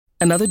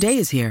Another day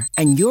is here,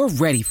 and you're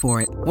ready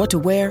for it. What to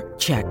wear?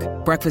 Check.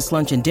 Breakfast,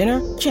 lunch, and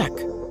dinner? Check.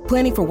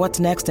 Planning for what's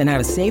next and how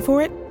to save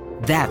for it?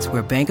 That's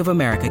where Bank of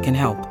America can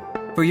help.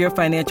 For your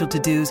financial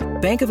to-dos,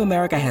 Bank of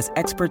America has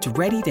experts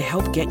ready to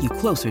help get you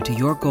closer to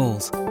your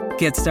goals.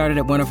 Get started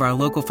at one of our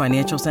local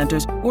financial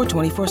centers or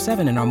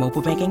 24/7 in our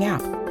mobile banking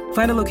app.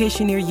 Find a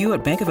location near you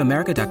at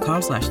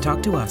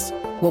bankofamerica.com/talktous.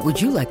 What would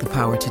you like the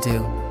power to do?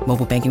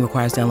 Mobile banking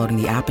requires downloading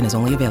the app and is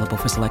only available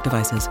for select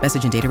devices.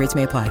 Message and data rates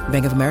may apply.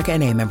 Bank of America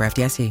NA, member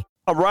FDIC.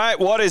 All right,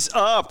 what is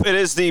up? It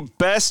is the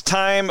best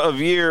time of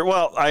year.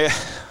 Well,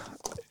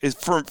 it's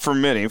for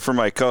many, for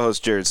my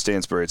co-host Jared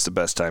Stansbury, it's the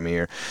best time of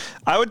year.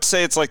 I would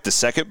say it's like the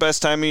second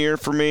best time of year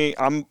for me.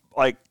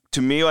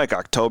 To me,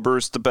 October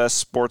is the best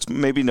sports,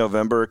 maybe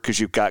November, because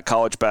you've got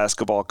college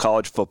basketball,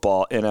 college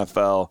football,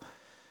 NFL,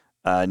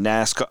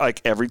 NASCAR,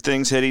 like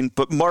everything's hitting.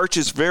 But March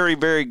is very,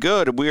 very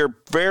good. We are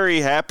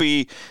very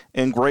happy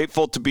and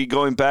grateful to be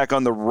going back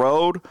on the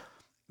road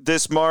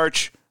this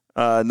March.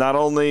 Not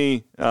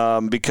only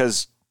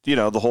because,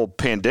 the whole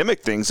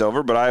pandemic thing's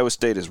over, but Iowa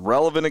State is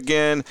relevant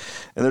again.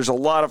 And there's a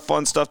lot of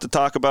fun stuff to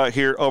talk about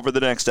here over the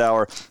next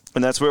hour.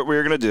 And that's what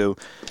we're going to do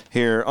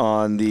here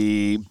on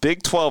the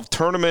Big 12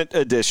 Tournament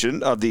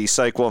edition of the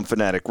Cyclone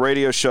Fanatic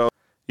Radio Show.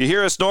 You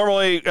hear us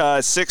normally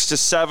 6 to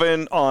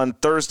 7 on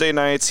Thursday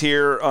nights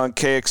here on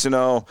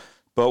KXNO,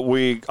 but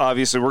we're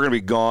going to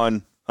be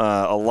gone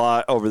a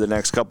lot over the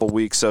next couple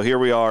weeks. So here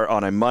we are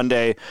on a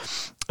Monday.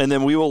 And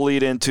then we will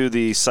lead into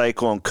the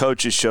Cyclone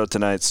Coaches Show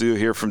tonight. So you'll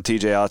hear from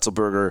TJ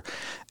Otzelberger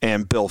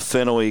and Bill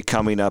Finley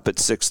coming up at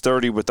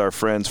 6:30 with our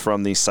friends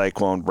from the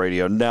Cyclone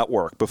Radio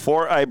Network.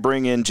 Before I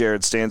bring in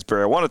Jared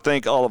Stansbury, I want to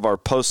thank all of our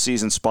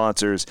postseason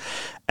sponsors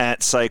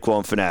at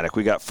Cyclone Fanatic.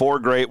 We got 4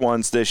 great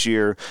ones this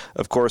year.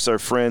 Of course, our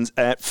friends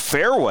at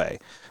Fairway.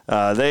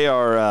 They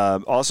are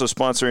also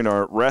sponsoring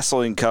our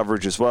wrestling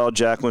coverage as well.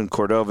 Jacqueline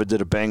Cordova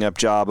did a bang-up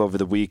job over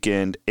the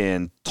weekend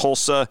in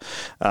Tulsa.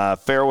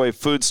 Fairway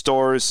Food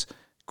Stores,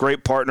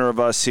 great partner of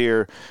us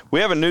here. We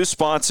have a new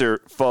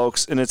sponsor,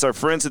 folks, and it's our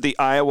friends at the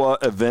Iowa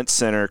Event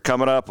Center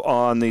coming up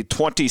on the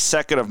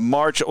 22nd of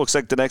March. It looks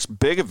like the next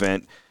big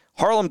event.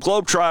 Harlem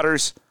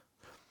Globetrotters,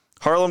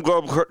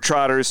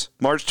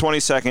 March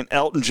 22nd.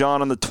 Elton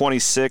John on the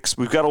 26th.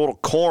 We've got a little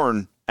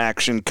corn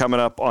action coming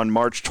up on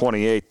March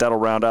 28th. That'll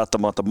round out the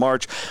month of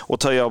March. We'll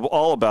tell you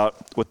all about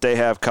what they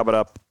have coming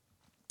up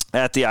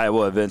at the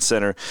Iowa Event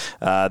Center.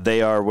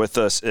 They are with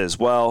us as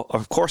well.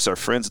 Of course, our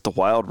friends at the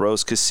Wild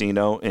Rose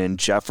Casino in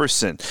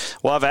Jefferson.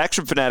 We'll have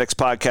Action Fanatics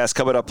podcast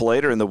coming up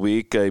later in the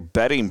week, a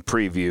betting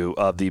preview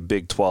of the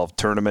Big 12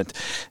 tournament.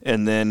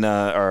 And then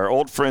our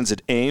old friends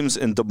at Ames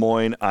and Des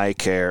Moines Eye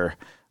Care.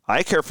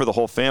 Eye Care for the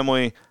whole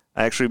family.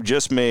 I actually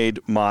just made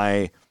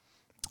my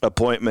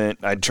appointment.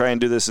 I'd try and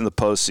do this in the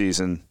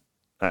postseason.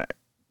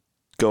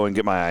 Go and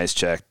get my eyes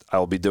checked. I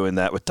will be doing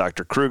that with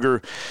Dr.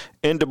 Kruger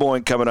in Des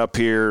Moines coming up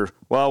here,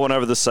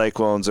 whenever the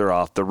Cyclones are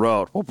off the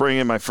road. We'll bring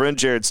in my friend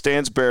Jared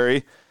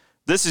Stansbury.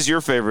 This is your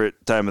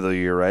favorite time of the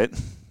year, right?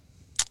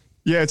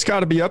 Yeah, it's got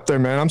to be up there,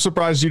 man. I'm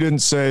surprised you didn't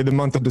say the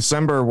month of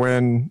December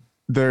when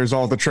there's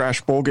all the trash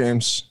bowl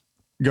games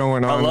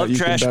going on. I love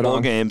trash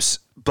bowl games,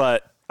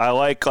 but I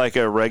like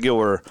a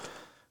regular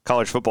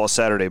college football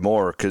Saturday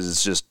more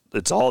because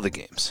it's all the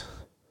games.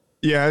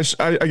 Yeah,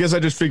 I guess I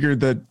just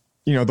figured that,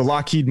 the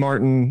Lockheed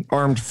Martin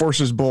Armed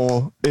Forces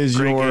Bowl is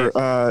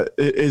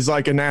is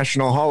like a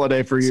national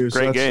holiday for you.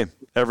 Great game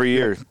every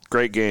year. Yeah.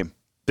 Great game.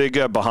 Big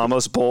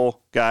Bahamas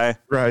Bowl guy.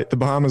 Right. The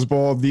Bahamas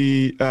Bowl,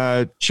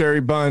 the Cherry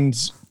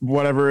Buns,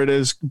 whatever it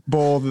is,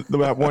 Bowl,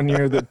 that one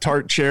year, the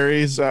tart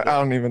cherries. I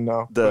don't even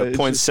know. The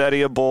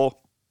Poinsettia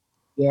Bowl.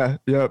 Yeah.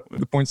 Yep.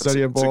 The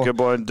Poinsettia Bowl. It's a good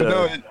one.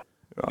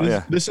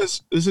 This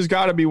has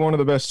got to be one of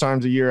the best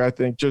times of year, I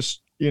think.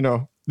 Just,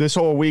 this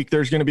whole week,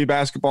 there's going to be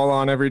basketball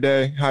on every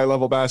day,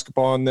 high-level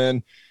basketball, and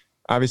then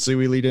obviously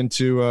we lead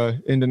into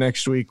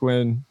next week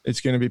when it's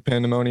going to be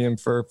pandemonium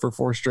for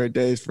 4 straight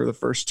days for the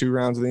first 2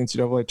 rounds of the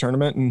NCAA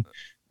tournament. And,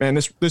 man,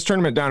 this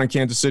tournament down in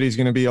Kansas City is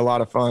going to be a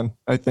lot of fun,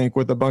 I think,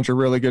 with a bunch of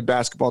really good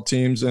basketball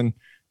teams and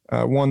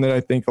one that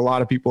I think a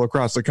lot of people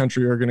across the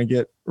country are going to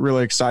get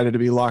really excited to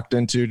be locked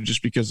into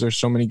just because there's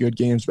so many good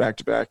games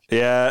back-to-back.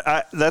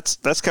 Yeah,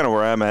 that's kind of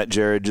where I'm at,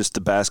 Jared, just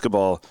the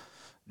basketball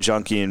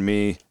junkie in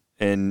me.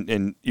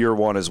 And year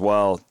one as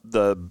well,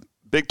 the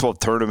Big 12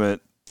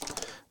 tournament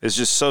is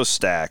just so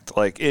stacked.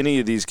 Like, any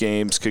of these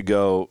games could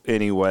go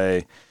any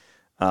way.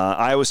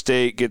 Iowa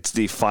State gets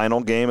the final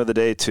game of the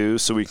day, too,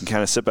 so we can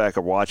kind of sit back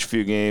and watch a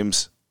few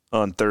games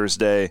on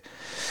Thursday.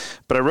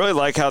 But I really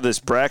like how this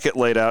bracket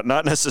laid out,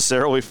 not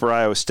necessarily for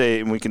Iowa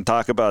State, and we can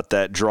talk about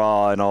that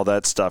draw and all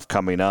that stuff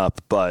coming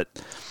up.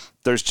 But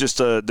there's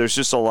just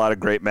a lot of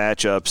great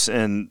matchups,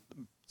 and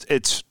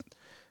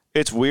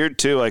it's weird,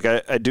 too. Like,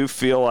 I do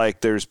feel like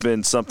there's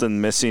been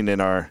something missing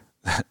in our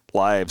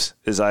lives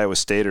as Iowa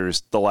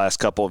Staters the last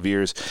couple of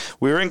years.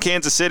 We were in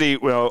Kansas City.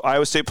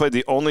 Iowa State played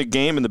the only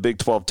game in the Big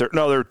 12.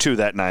 No, there were 2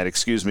 that night,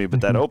 excuse me.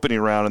 But that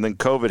opening round, and then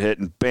COVID hit,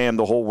 and bam,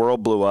 the whole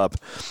world blew up.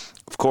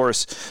 Of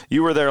course,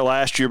 you were there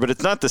last year, but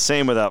it's not the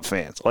same without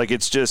fans. Like,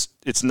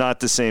 it's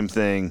not the same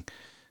thing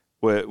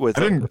With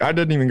I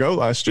didn't even go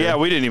last year. Yeah,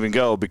 we didn't even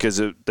go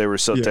because they were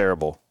so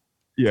terrible.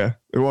 Yeah,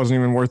 it wasn't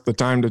even worth the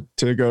time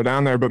to go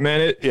down there. But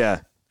man,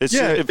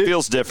 it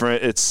feels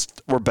different.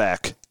 We're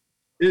back.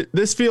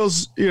 This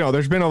feels,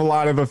 there's been a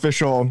lot of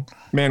official,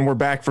 man, we're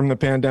back from the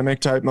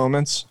pandemic type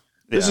moments.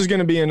 This is going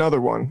to be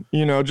another one,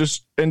 and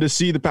to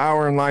see the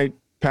Power and Light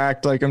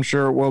packed, like I'm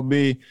sure it will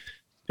be,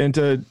 and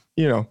to,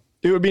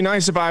 it would be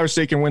nice if Iowa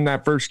State can win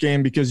that first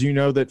game because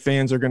that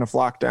fans are going to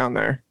flock down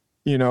there,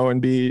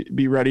 and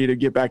be ready to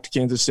get back to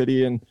Kansas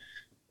City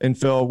and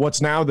fill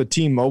what's now the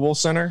T-Mobile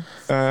Center.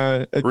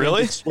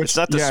 Really? It's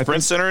not the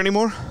Sprint Center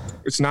anymore?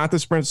 It's not the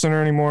Sprint Center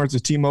anymore. It's a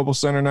T-Mobile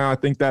Center now. I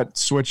think that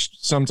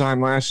switched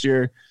sometime last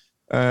year.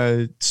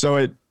 So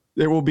it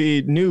will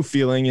be new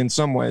feeling in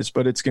some ways,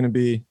 but it's going to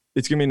be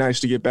nice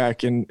to get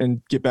back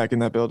and get back in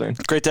that building.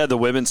 Great to have the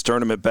women's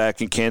tournament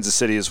back in Kansas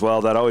City as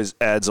well. That always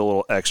adds a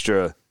little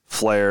extra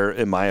flair,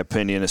 in my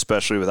opinion,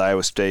 especially with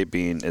Iowa State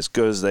being as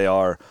good as they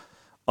are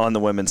on the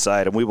women's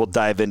side. And we will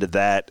dive into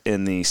that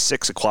in the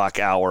 6 o'clock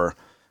hour.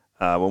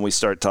 When we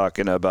start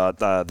talking about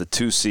the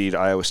 2-seed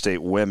Iowa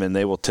State women,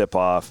 they will tip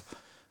off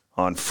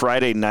on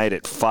Friday night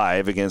at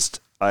 5 against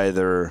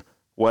either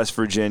West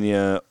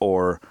Virginia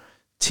or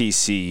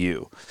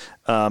TCU.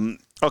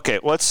 Okay,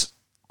 let's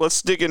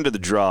dig into the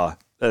draw.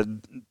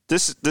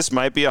 This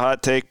might be a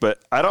hot take, but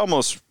I'd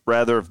almost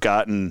rather have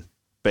gotten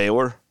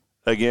Baylor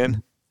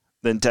again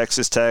than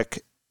Texas Tech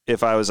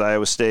if I was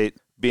Iowa State,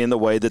 being the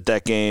way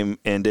that game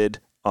ended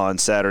on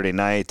Saturday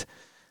night.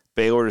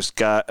 Baylor's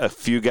got a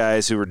few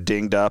guys who are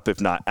dinged up, if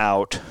not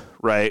out,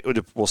 right?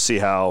 We'll see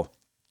how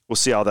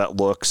that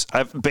looks.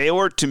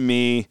 Baylor, to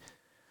me,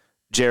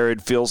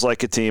 Jared, feels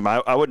like a team.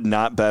 I would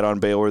not bet on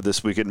Baylor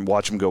this weekend and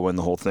watch them go win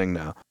the whole thing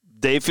now.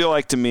 They feel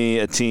like, to me,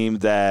 a team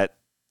that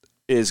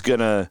is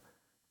going to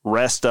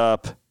rest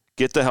up,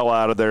 get the hell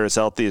out of there as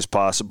healthy as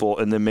possible,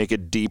 and then make a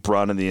deep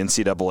run in the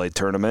NCAA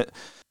tournament.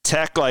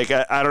 Tech, I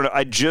don't know.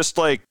 I just,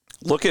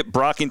 look at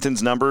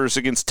Brockington's numbers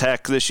against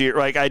Tech this year.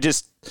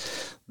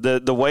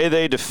 The way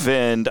they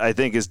defend, I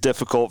think, is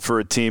difficult for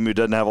a team who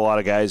doesn't have a lot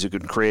of guys who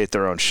can create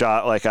their own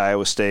shot, like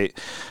Iowa State.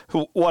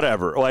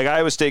 Whatever.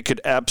 Iowa State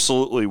could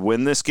absolutely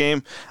win this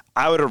game.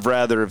 I would have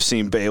rather have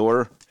seen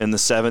Baylor in the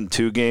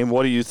 7-2 game.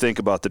 What do you think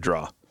about the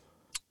draw?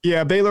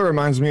 Yeah, Baylor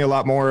reminds me a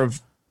lot more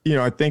of,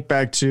 I think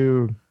back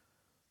to,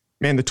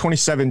 the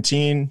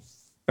 2017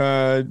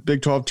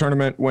 Big 12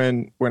 tournament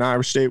when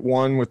Iowa State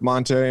won with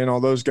Monte and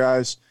all those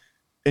guys.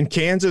 And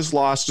Kansas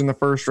lost in the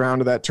first round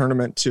of that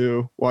tournament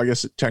to, I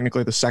guess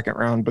technically the second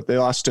round, but they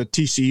lost to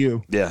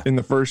TCU in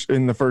the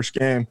first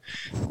game.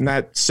 And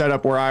that set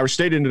up where Iowa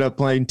State ended up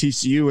playing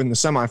TCU in the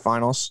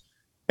semifinals.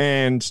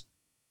 And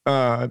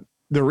the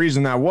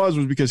reason that was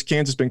because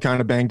Kansas been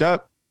kind of banged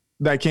up.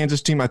 That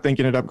Kansas team, I think,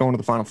 ended up going to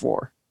the Final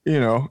Four,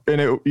 and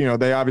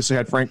they obviously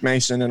had Frank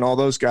Mason and all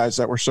those guys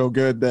that were so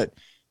good that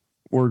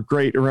were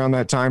great around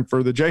that time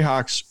for the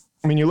Jayhawks.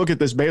 You look at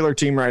this Baylor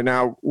team right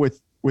now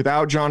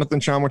without Jonathan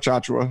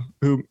Tchamwa-Tchatchoua,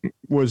 who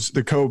was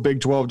the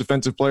co-Big 12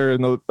 Defensive Player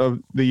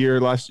of the Year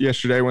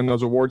yesterday when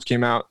those awards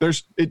came out.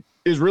 It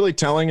is really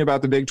telling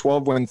about the Big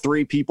 12 when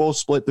 3 people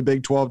split the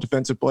Big 12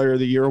 Defensive Player of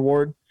the Year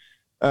award.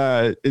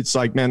 It's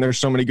like, man, there's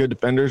so many good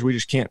defenders. We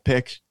just can't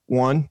pick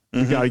one.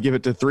 We got to give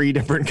it to 3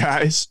 different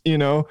guys,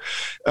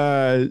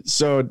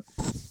 So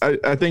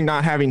I think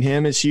not having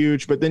him is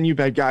huge. But then you've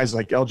had guys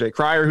like LJ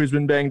Cryer, who's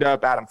been banged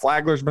up. Adam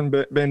Flagler's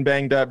been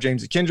banged up.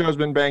 James Akinjo's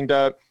been banged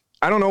up.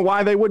 I don't know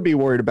why they would be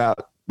worried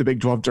about the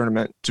Big 12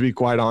 tournament, to be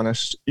quite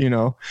honest,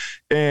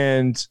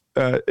 And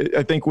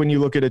I think when you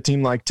look at a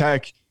team like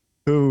Tech,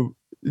 who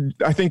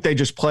I think they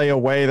just play a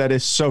way that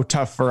is so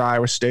tough for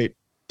Iowa State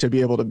to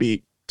be able to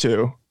beat,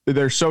 too.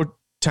 They're so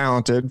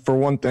talented, for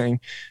one thing.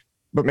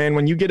 But, man,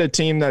 when you get a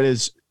team that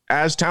is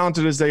as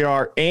talented as they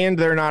are and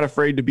they're not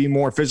afraid to be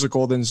more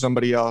physical than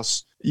somebody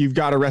else, you've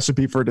got a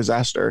recipe for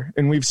disaster.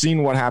 And we've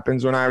seen what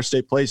happens when Iowa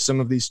State plays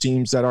some of these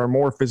teams that are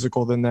more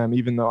physical than them,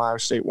 even though Iowa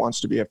State wants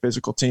to be a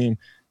physical team.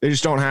 They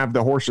just don't have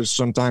the horses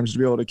sometimes to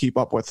be able to keep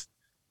up with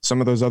some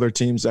of those other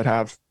teams that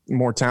have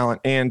more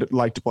talent and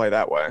like to play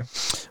that way.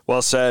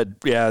 Well said.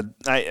 Yeah,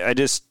 I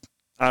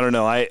don't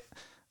know.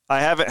 I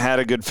haven't had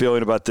a good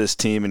feeling about this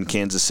team in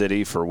Kansas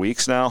City for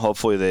weeks now.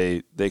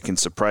 Hopefully they can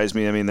surprise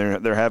me.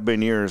 There have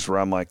been years where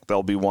I'm like,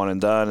 they'll be one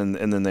and done,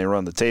 and then they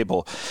run the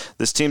table.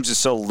 This team's just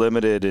so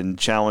limited and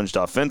challenged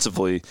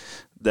offensively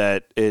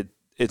that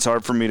it's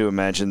hard for me to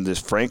imagine this,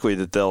 frankly,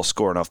 that they'll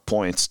score enough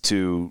points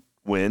to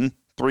win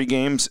 3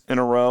 games in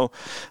a row.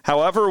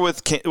 However,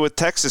 with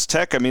Texas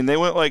Tech, they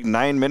went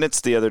 9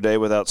 minutes the other day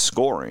without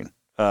scoring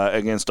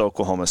against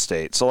Oklahoma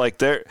State. So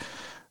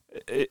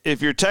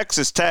if you're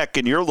Texas Tech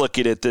and you're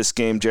looking at this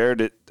game,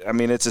 Jared,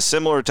 it's a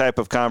similar type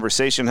of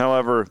conversation.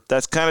 However,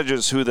 that's kind of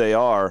just who they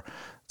are.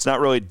 It's not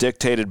really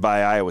dictated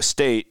by Iowa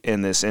State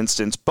in this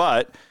instance,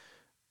 but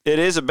it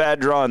is a bad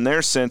draw in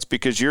their sense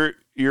because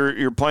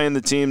you're playing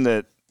the team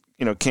that,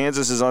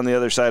 Kansas is on the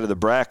other side of the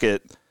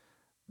bracket.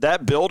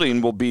 That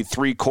building will be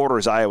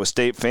 3/4 Iowa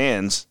State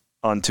fans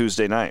on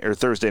Tuesday night or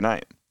Thursday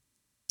night.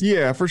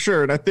 Yeah, for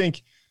sure. And I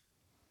think,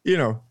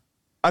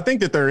 I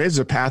think that there is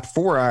a path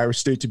for Iowa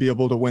State to be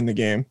able to win the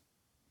game.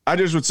 I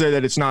just would say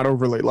that it's not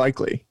overly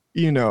likely.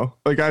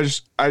 Like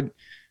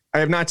I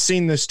have not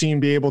seen this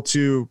team be able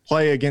to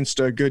play against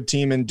a good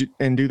team and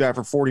do that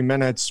for 40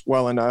 minutes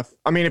well enough.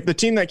 I mean, if the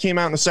team that came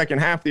out in the second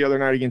half the other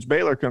night against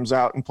Baylor comes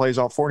out and plays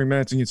all 40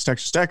 minutes against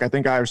Texas Tech, I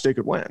think Iowa State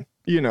could win,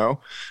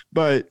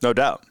 but no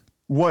doubt.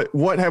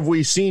 What have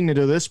we seen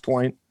to this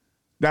point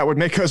that would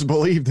make us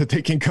believe that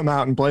they can come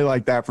out and play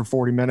like that for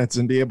 40 minutes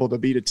and be able to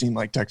beat a team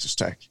like Texas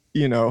Tech,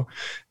 and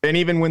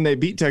even when they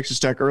beat Texas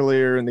Tech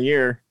earlier in the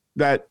year,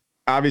 that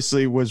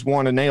obviously was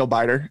a nail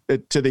biter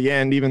to the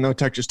end, even though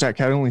Texas Tech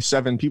had only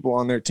 7 people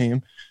on their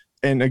team.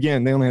 And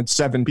again, they only had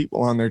 7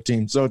 people on their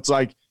team. So it's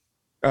like,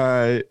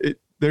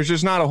 there's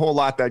just not a whole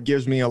lot that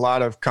gives me a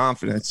lot of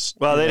confidence.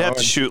 Well, they'd have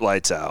to shoot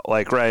lights out,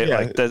 right? Yeah,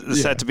 like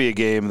this had to be a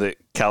game that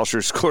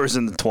Kalsher scores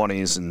in the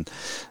 20s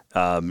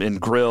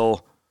and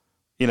Grill,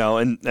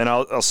 and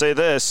I'll say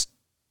this,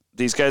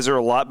 these guys are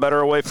a lot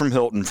better away from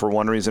Hilton for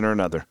one reason or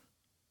another.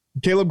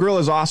 Caleb Grill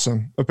is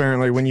awesome,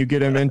 apparently, when you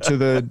get him into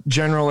the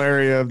general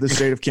area of the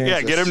state of Kansas.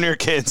 Yeah, get him near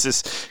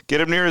Kansas. Get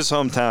him near his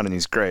hometown, and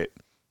he's great.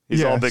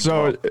 He's all big.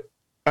 So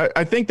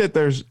I think that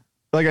there's,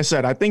 like I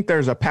said, I think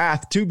there's a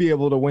path to be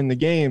able to win the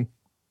game.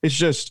 It's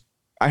just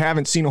I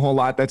haven't seen a whole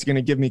lot that's going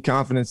to give me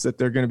confidence that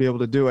they're going to be able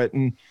to do it.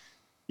 And,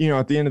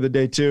 at the end of the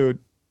day, too,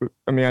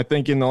 I mean, I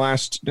think in the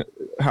last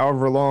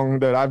however long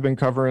that I've been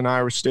covering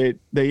Iowa State,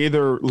 they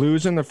either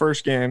lose in the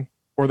first game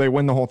or they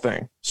win the whole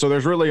thing. So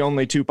there's really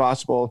only 2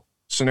 possible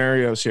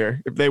scenarios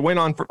here. If they win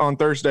on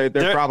Thursday,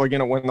 they're probably going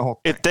to win the whole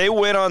thing. If they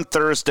win on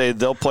Thursday,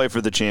 they'll play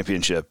for the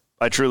championship.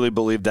 I truly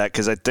believe that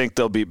because I think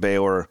they'll beat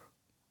Baylor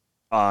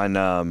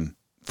on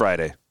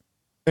Friday.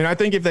 And I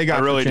think if they got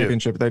to the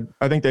championship,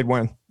 I think they'd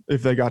win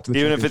if they got to the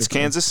championship. Even if it's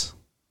Kansas?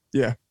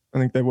 Yeah, I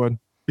think they would.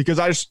 Because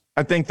I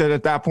think that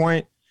at that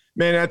point,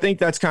 man, I think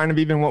that's kind of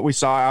even what we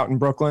saw out in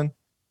Brooklyn.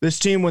 This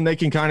team, when they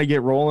can kind of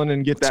get rolling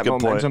and get that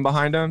momentum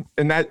behind them,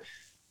 and that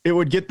it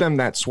would get them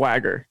that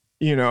swagger,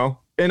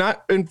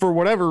 And for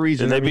whatever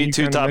reason, and they beat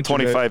 2 top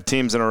 25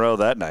 teams in a row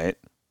that night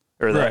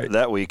or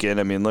that weekend.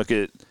 I mean, look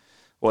at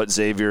what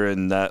Xavier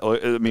and that.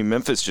 I mean,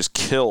 Memphis just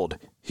killed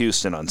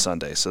Houston on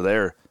Sunday, so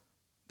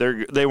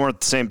they weren't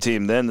the same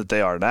team then that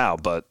they are now.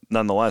 But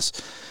nonetheless,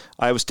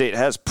 Iowa State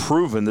has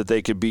proven that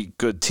they could beat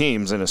good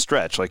teams in a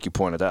stretch, like you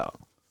pointed out.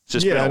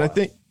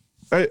 And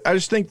I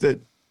just think that,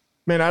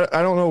 man,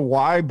 I don't know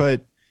why,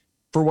 but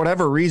for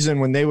whatever reason,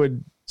 when they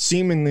would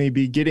seemingly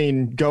be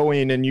getting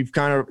going and you're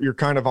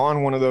kind of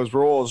on one of those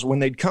rolls, when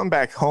they'd come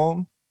back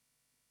home,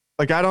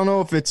 like, I don't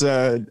know if it's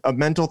a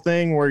mental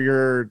thing where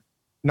you're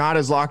not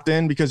as locked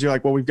in because you're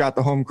like, well, we've got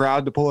the home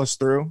crowd to pull us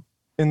through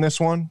in this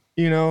one,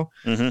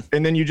 Mm-hmm.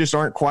 And then you just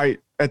aren't quite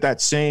at that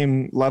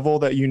same level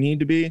that you need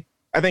to be.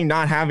 I think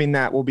not having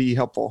that will be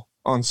helpful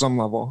on some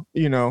level,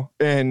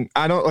 and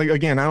I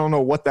don't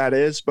know what that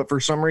is, but for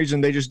some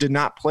reason they just did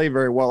not play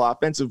very well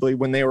offensively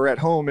when they were at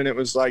home. And it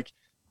was like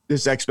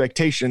this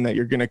expectation that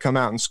you're going to come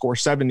out and score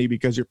 70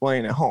 because you're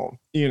playing at home,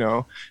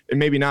 and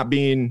maybe not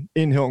being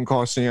in Hilton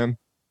Coliseum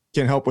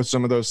can help with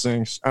some of those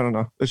things. I don't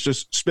know. It's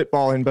just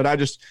spitballing, but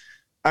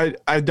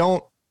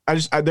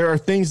there are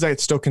things that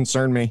still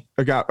concern me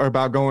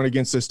about going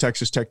against this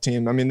Texas Tech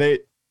team. I mean,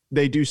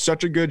 they do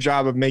such a good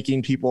job of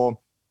making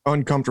people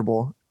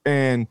uncomfortable,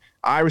 and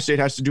Iowa State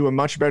has to do a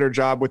much better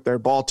job with their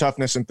ball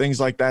toughness and things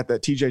like that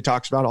TJ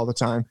talks about all the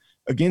time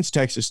against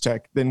Texas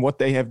Tech than what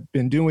they have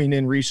been doing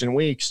in recent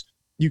weeks.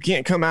 You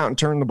can't come out and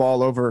turn the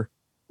ball over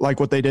like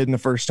what they did in the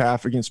first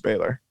half against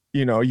Baylor.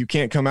 You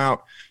can't come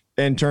out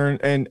and turn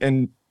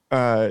and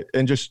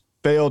just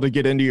fail to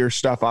get into your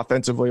stuff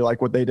offensively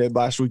like what they did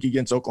last week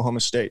against Oklahoma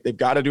State. They've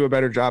got to do a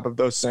better job of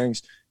those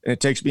things, and it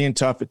takes being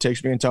tough. It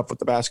takes being tough with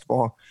the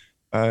basketball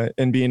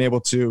and being able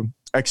to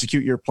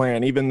execute your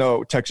plan, even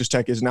though Texas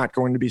Tech is not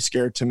going to be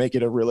scared to make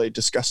it a really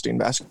disgusting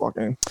basketball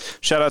game.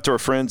 Shout out to our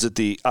friends at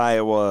the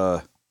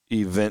Iowa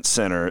Event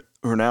Center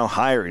who are now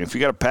hiring. If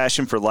you got a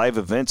passion for live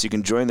events, you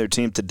can join their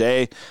team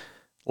today.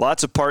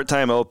 Lots of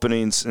part-time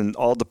openings in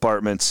all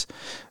departments.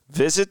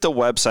 Visit the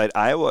website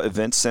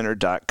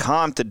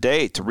iowaeventcenter.com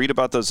today to read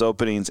about those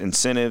openings,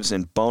 incentives,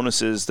 and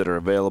bonuses that are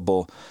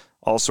available.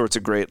 All sorts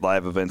of great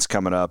live events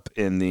coming up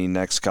in the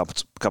next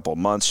couple of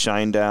months.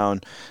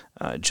 Shinedown,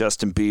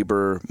 Justin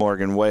Bieber,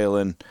 Morgan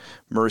Whalen,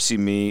 Mercy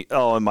Me.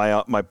 Oh, and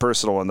my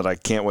personal one that I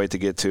can't wait to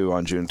get to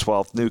on June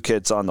 12th. New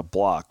Kids on the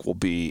Block will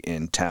be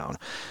in town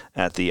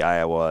at the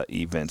Iowa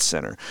Event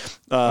Center.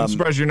 I'm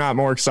surprised you're not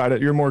more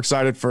excited. You're more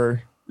excited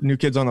for New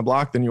Kids on the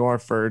Block than you are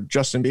for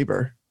Justin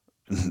Bieber.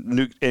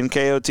 New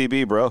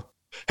NKOTB, bro.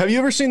 Have you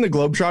ever seen the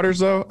Globetrotters,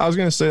 though? I was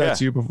going to say that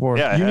to you before.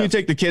 Yeah, you need to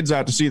take the kids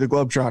out to see the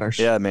Globetrotters.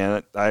 Yeah,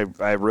 man.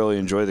 I really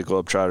enjoy the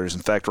Globetrotters.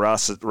 In fact,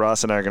 Ross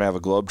and I are going to have a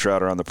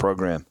Globetrotter on the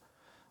program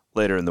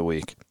later in the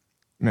week.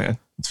 Man,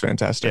 it's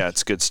fantastic. Yeah,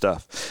 it's good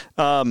stuff.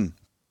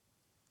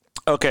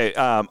 Okay,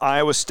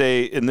 Iowa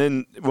State, and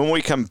then when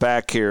we come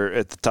back here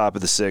at the top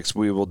of the sixth,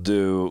 we will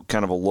do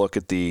kind of a look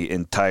at the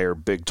entire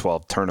Big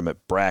 12 tournament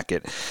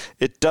bracket.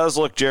 It does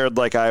look, Jared,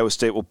 like Iowa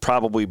State will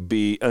probably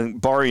be,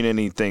 barring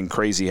anything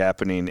crazy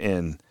happening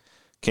in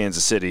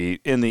Kansas City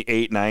in the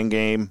 8-9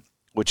 game,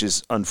 which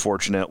is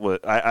unfortunate.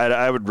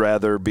 I would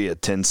rather be a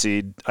 10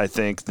 seed, I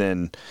think,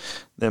 than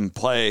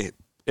play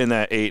in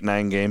that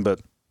 8-9 game. But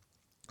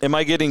am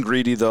I getting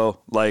greedy, though?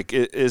 Like,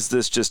 is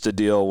this just a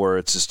deal where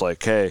it's just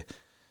like, hey,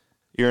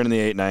 you're in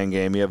the 8-9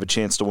 game, you have a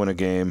chance to win a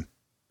game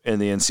in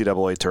the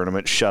NCAA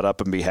tournament, shut up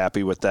and be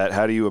happy with that?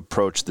 How do you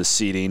approach the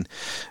seeding,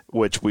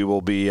 which we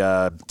will be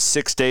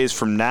 6 days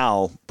from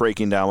now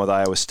breaking down with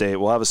Iowa State?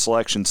 We'll have a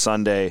Selection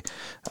Sunday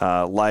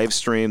live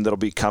stream that'll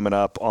be coming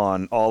up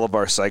on all of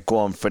our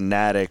Cyclone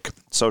Fanatic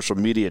social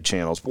media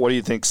channels. What do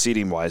you think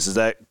seeding-wise?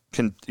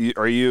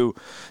 Are you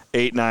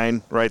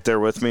 8-9 right there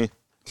with me?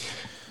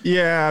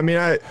 Yeah, I mean,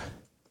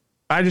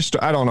 I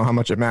don't know how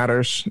much it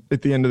matters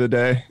at the end of the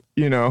day.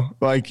 You know,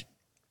 like,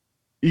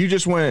 you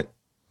just went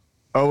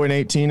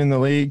 0-18 in the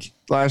league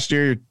last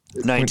year.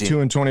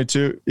 19.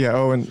 2-22.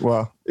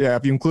 Yeah.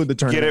 If you include the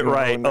tournament. Get it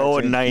right.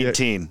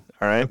 0-19.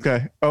 All right.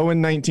 Okay.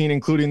 0-19,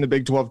 including the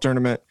Big 12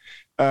 tournament.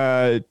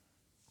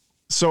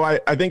 So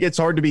I think it's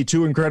hard to be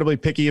too incredibly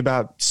picky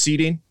about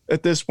seeding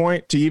at this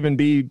point. To even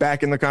be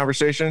back in the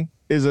conversation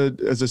is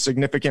a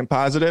significant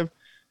positive.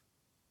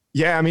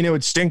 Yeah. I mean, it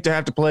would stink to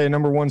have to play a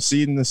number 1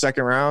 seed in the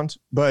second round,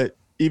 but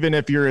even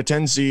if you're a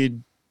 10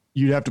 seed,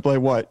 you'd have to play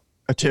what?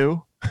 A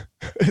 2?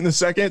 In the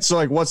second. So,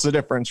 like, what's the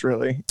difference,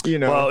 really? You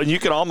know, well, you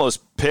can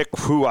almost pick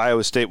who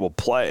Iowa State will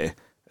play,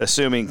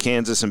 assuming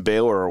Kansas and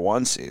Baylor are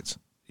 1 seeds.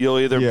 You'll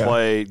either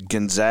play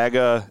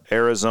Gonzaga,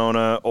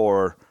 Arizona,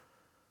 or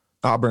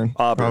Auburn.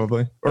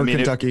 Probably, or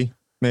Kentucky,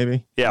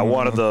 maybe. Yeah,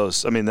 one of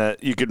those. I mean,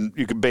 that you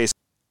could base.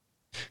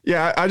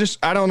 Yeah,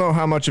 I don't know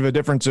how much of a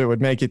difference it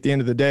would make at the end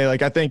of the day.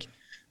 Like,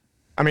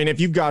 I mean, if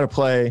you've got to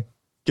play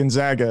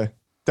Gonzaga,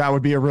 that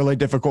would be a really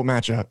difficult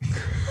matchup.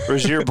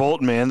 Rasir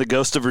Bolton, man, the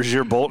ghost of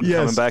Rasir Bolton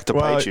coming back to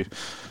bite you.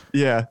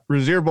 Yeah,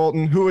 Rasir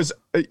Bolton, who was,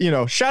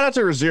 shout out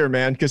to Rasir,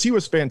 man, because he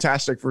was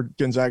fantastic for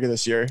Gonzaga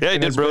this year. Yeah,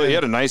 he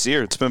had a nice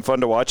year. It's been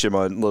fun to watch him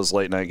on those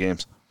late night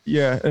games.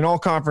 Yeah, an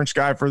all-conference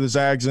guy for the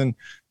Zags. And,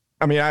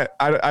 I mean,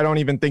 I don't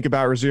even think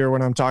about Rasir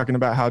when I'm talking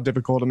about how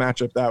difficult a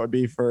matchup that would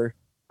be for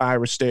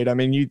Iowa State. I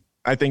mean,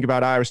 I think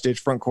about Iowa State's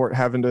front court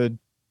having to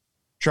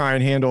try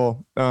and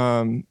handle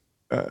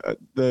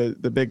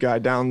the big guy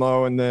down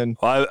low, and then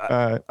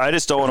I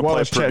just don't want to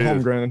play Purdue. Chet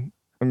Holmgren.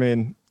 I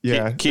mean,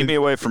 yeah, keep me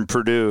away from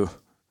Purdue.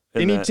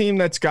 Any team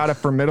that's got a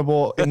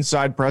formidable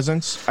inside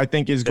presence, I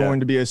think, is going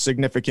to be a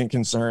significant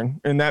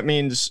concern, and that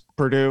means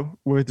Purdue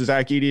with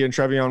Zach Edey and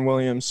Trevion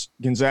Williams,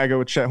 Gonzaga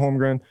with Chet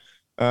Holmgren.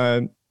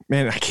 Man,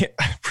 I can't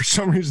for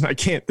some reason I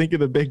can't think of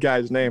the big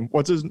guy's name.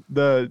 What's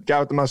the guy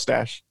with the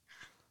mustache?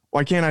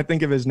 Why can't I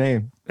think of his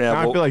name?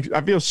 Yeah,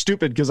 I feel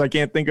stupid because I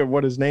can't think of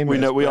what his name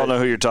is. We all know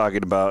who you're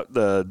talking about.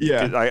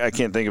 I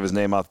can't think of his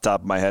name off the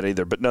top of my head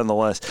either. But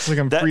nonetheless, it's like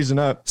I'm freezing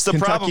up.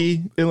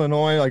 Kentucky,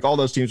 Illinois, like all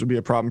those teams would be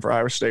a problem for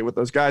Iowa State with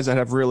those guys that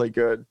have really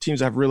good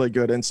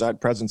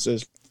inside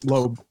presences,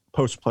 low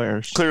post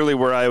players. Clearly,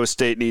 where Iowa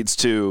State needs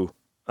to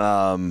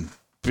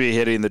be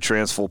hitting the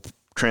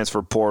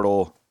transfer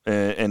portal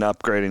and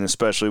upgrading,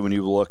 especially when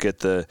you look at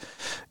the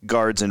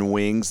guards and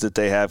wings that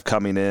they have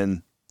coming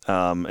in.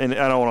 And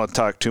I don't want to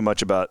talk too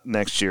much about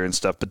next year and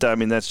stuff, but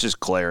that's just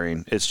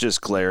glaring. It's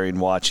just glaring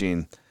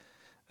watching,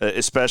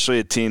 especially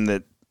a team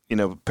that,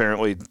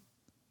 clearly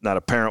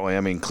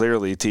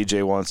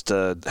TJ wants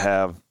to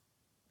have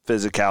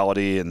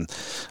physicality and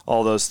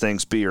all those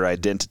things be your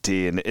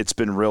identity. And it's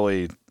been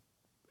really,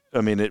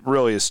 it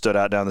really has stood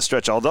out down the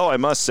stretch. Although I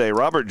must say,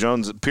 Robert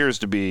Jones appears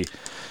to be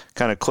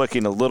kind of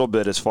clicking a little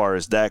bit as far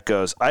as that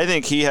goes. I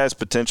think he has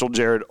potential,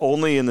 Jared,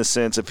 only in the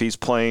sense if he's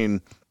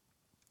playing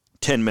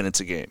 10 minutes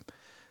a game.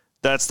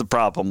 That's the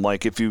problem.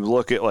 Like, if you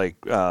look at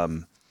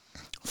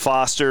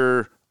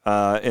Foster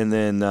and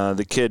then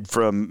the kid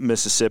from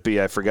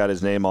Mississippi, I forgot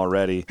his name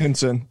already.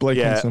 Blake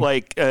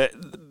Hinson.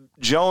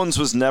 Jones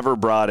was never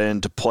brought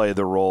in to play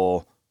the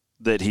role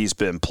that he's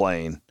been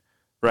playing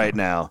right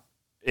now.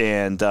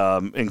 And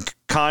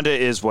Conda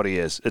is what he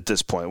is at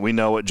this point. We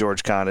know what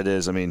George Conda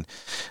is. I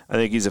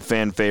think he's a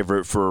fan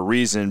favorite for a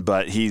reason,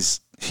 but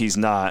he's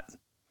not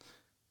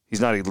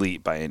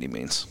elite by any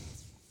means.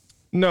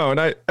 No, and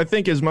I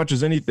think as much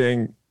as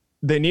anything,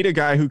 they need a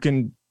guy who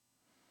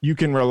you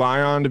can rely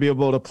on to be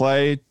able to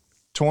play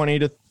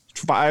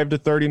 25 to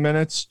 30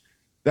 minutes.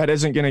 That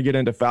isn't going to get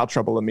into foul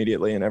trouble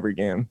immediately in every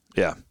game.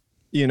 Yeah.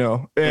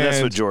 And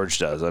that's what George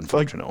does,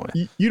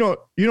 unfortunately. You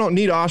don't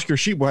need Oscar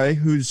Tshiebwe,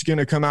 who's going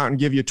to come out and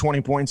give you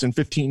 20 points and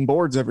 15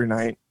 boards every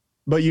night,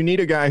 but you need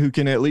a guy who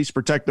can at least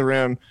protect the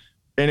rim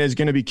and is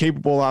going to be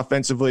capable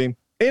offensively.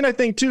 And I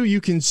think too,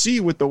 you can see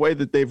with the way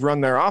that they've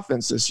run their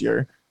offense this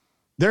year,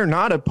 they're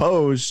not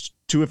opposed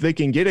to, if they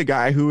can get a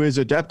guy who is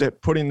adept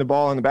at putting the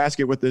ball in the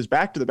basket with his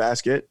back to the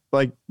basket,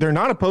 like, they're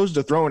not opposed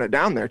to throwing it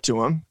down there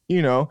to him,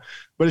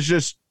 but it's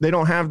just, they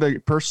don't have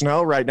the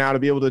personnel right now to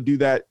be able to do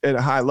that at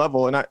a high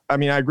level. And I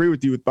agree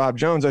with you with Bob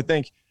Jones. I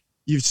think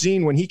you've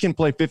seen when he can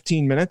play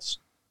 15 minutes,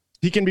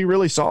 he can be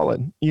really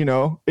solid,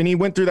 and he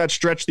went through that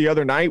stretch the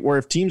other night where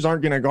if teams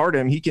aren't going to guard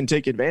him, he can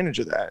take advantage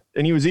of that.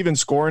 And he was even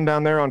scoring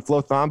down there on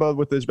Flo Thamba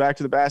with his back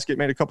to the basket,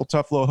 made a couple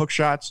tough little hook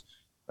shots.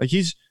 Like,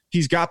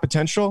 he's got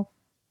potential,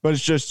 but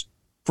it's just,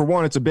 for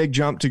one, it's a big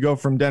jump to go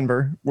from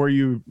Denver, where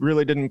you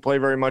really didn't play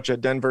very much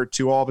at Denver,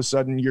 to all of a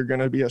sudden you're going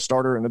to be a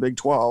starter in the Big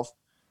 12.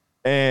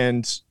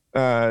 And,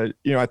 I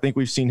think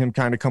we've seen him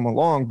kind of come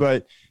along,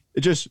 but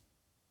it just,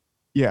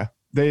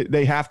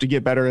 they have to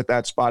get better at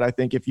that spot, I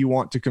think, if you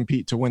want to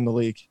compete to win the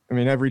league. I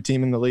mean, every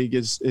team in the league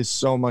is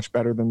so much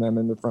better than them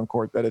in the front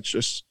court that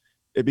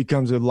it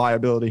becomes a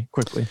liability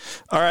quickly.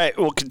 All right,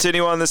 we'll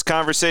continue on this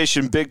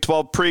conversation. Big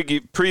 12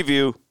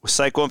 preview with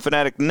Cyclone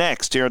Fanatic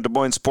next here on Des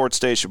Moines Sports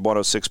Station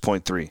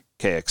 106.3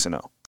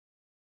 KXNO.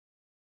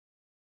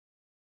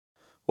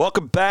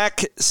 Welcome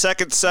back.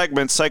 Second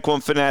segment, Cyclone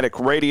Fanatic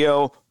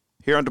Radio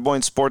here on Des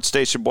Moines Sports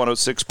Station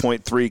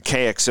 106.3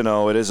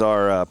 KXNO. It is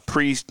our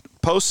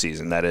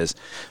postseason, that is,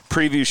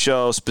 preview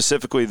show,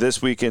 specifically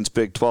this weekend's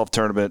Big 12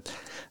 tournament,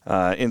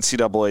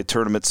 NCAA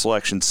tournament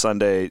selection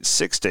Sunday,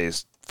 6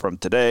 days from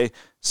today.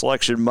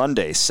 Selection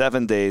Monday,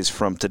 7 days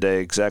from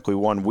today, exactly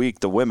 1 week.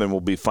 The women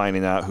will be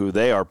finding out who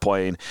they are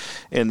playing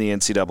in the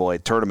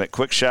NCAA tournament.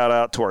 Quick shout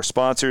out to our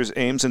sponsors,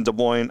 Ames and Des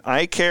Moines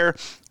Eye Care,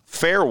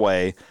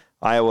 Fairway,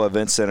 Iowa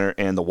Event Center,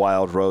 and the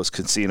Wild Rose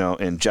Casino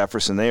in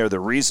Jefferson. They are the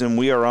reason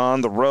we are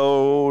on the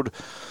road.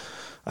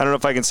 I don't know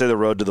if I can say the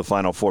road to the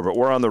Final Four, but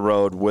we're on the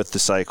road with the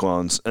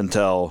Cyclones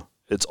until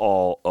it's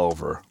all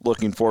over.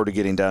 Looking forward to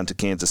getting down to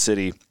Kansas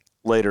City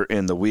later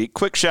in the week.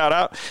 Quick shout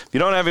out. If you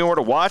don't have anywhere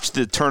to watch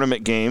the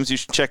tournament games, you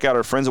should check out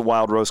our friends at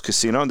Wild Rose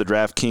Casino and the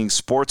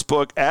DraftKings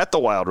Sportsbook at the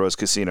Wild Rose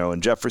Casino in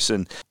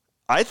Jefferson.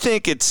 I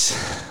think it's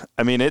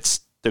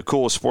the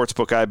coolest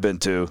sportsbook I've been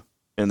to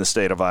in the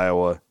state of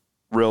Iowa.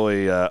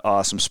 Really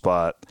awesome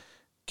spot.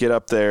 Get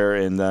up there,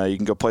 and you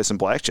can go play some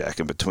blackjack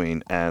in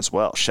between as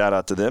well. Shout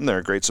out to them. They're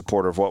a great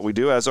supporter of what we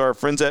do, as are our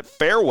friends at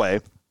Fairway.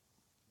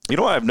 You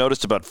know what I've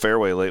noticed about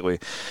Fairway lately?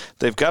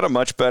 They've got a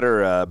much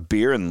better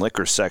beer and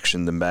liquor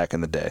section than back in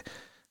the day.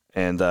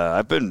 And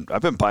I've been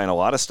buying a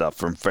lot of stuff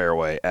from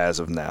Fairway as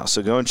of now.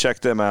 So go and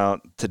check them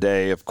out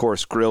today. Of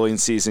course, grilling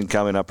season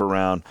coming up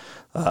around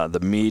the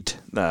meat,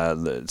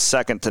 the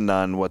second to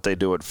none what they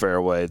do at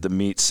Fairway, the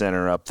meat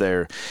center up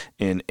there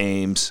in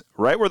Ames,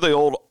 right where the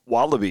old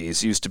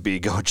Wallabies used to be.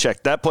 Go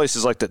check. That place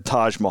is like the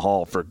Taj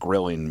Mahal for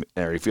grilling.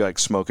 Or if you like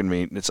smoking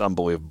meat, it's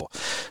unbelievable.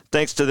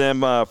 Thanks to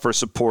them for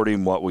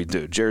supporting what we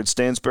do. Jared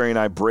Stansberry and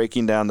I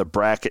breaking down the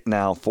bracket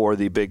now for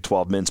the Big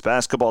 12 men's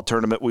basketball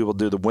tournament. We will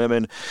do the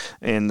women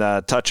and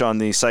touch on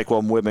the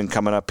Cyclone women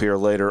coming up here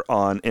later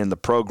on in the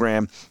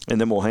program.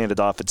 And then we'll hand it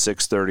off at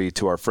 6:30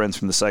 to our friends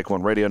from the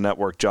Cyclone Radio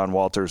Network. John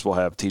Walters will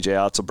have TJ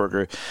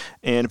Otzelberger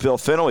and Bill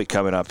Finley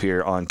coming up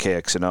here on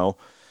KXNO.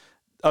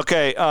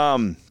 Okay,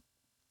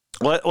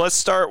 let's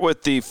start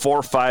with the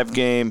 4-5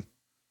 game,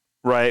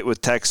 right,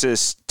 with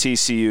Texas,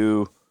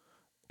 TCU,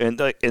 and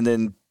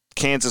then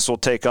Kansas will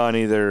take on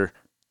either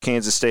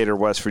Kansas State or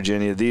West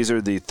Virginia. These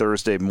are the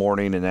Thursday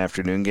morning and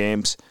afternoon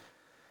games.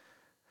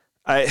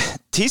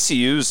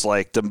 TCU's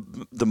like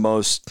the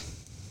most,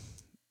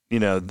 I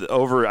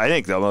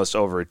think the most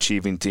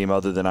overachieving team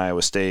other than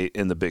Iowa State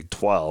in the Big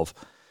 12.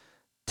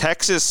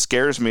 Texas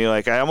scares me.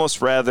 Like, I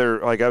almost rather,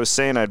 like I was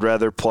saying, I'd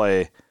rather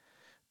play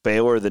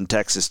Baylor than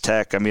Texas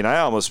Tech. I mean, I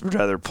almost would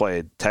rather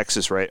play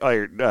Texas, right?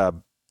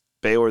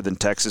 Baylor than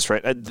Texas,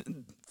 right? It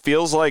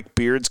feels like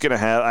Beard's going to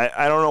have,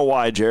 I don't know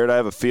why, Jared. I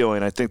have a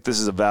feeling. I think this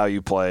is a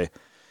value play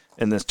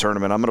in this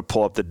tournament. I'm going to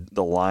pull up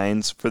the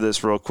lines for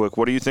this real quick.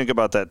 What do you think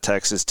about that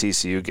Texas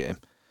TCU game?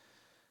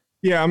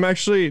 Yeah,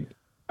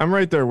 I'm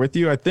right there with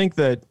you. I think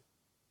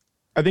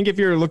if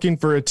you're looking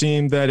for a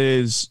team that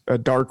is a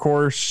dark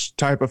horse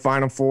type of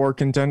Final Four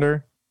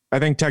contender, I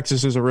think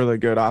Texas is a really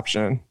good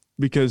option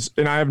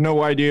and I have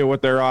no idea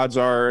what their odds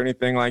are or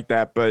anything like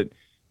that. But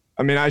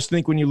I mean, I just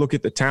think when you look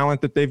at the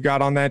talent that they've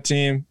got on that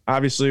team,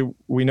 obviously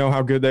we know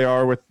how good they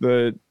are with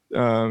the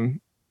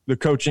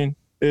coaching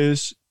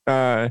is.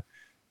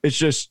 It's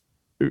just,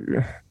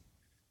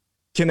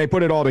 can they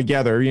put it all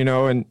together,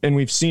 and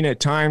we've seen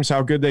at times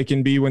how good they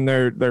can be when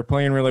they're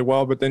playing really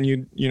well, but then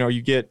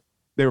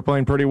they were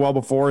playing pretty well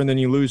before, and then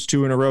you lose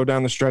 2 in a row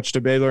down the stretch to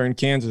Baylor and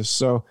Kansas.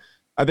 So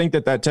I think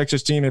that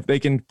Texas team, if they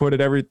can put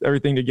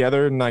everything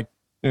together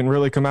and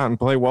really come out and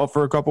play well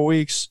for a couple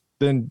weeks,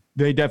 then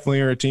they definitely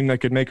are a team that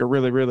could make a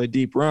really, really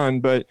deep run.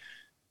 But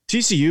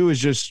TCU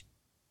is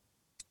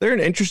they're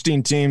an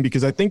interesting team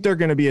because I think they're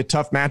going to be a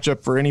tough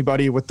matchup for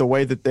anybody with the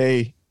way that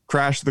they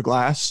crash the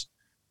glass.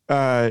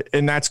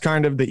 And that's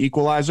kind of the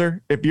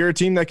equalizer. If you're a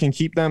team that can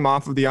keep them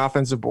off of the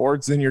offensive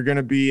boards, then you're going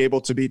to be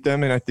able to beat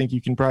them. And I think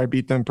you can probably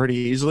beat them pretty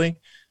easily.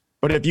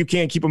 But if you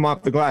can't keep them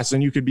off the glass,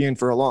 then you could be in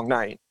for a long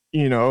night,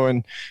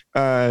 and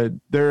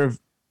there have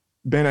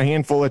been a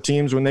handful of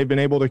teams when they've been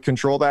able to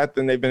control that,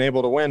 then they've been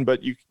able to win.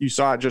 But you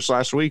saw it just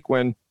last week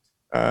when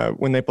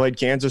they played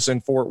Kansas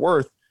and Fort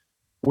Worth.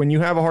 When you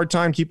have a hard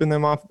time keeping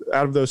them out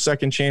of those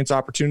second chance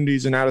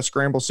opportunities and out of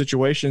scramble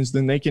situations,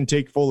 then they can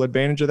take full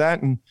advantage of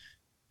that. And,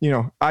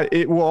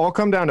 it will all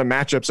come down to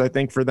matchups, I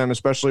think, for them,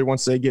 especially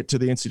once they get to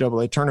the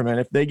NCAA tournament.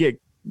 If they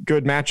get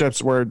good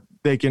matchups where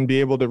they can be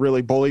able to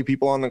really bully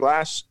people on the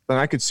glass, then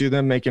I could see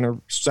them making a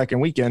second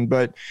weekend.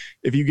 But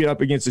if you get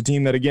up against a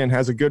team that, again,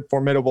 has a good,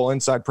 formidable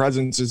inside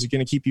presence, is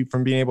going to keep you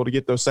from being able to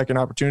get those second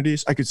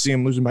opportunities, I could see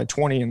them losing by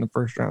 20 in the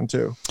first round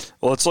too.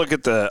 Well, let's look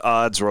at the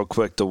odds real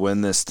quick to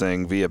win this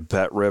thing via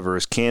Bet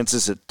Rivers.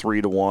 Kansas at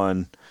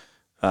 3-1.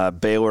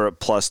 Baylor at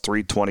plus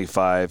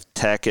 325,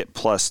 Tech at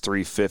plus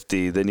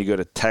 350. Then you go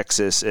to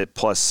Texas at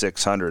plus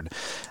 600.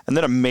 And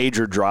then a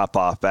major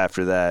drop-off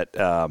after that,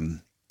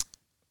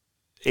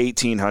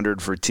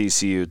 1,800 for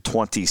TCU,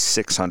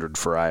 2,600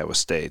 for Iowa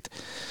State.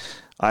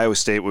 Iowa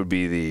State would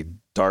be the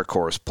dark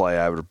horse play.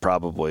 I would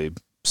probably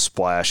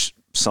splash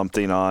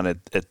something on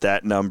at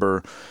that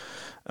number.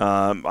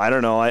 I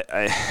don't know.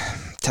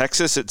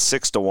 Texas at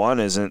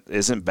 6-1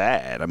 isn't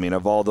bad. I mean,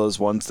 of all those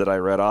ones that I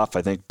read off,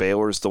 I think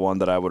Baylor's the one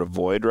that I would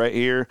avoid right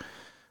here.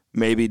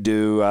 Maybe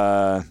do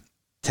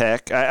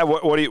Tech.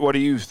 What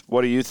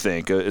do you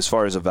think as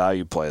far as a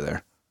value play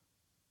there?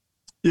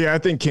 Yeah, I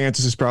think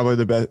Kansas is probably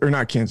the best, or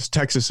not Kansas.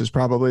 Texas is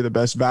probably the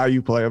best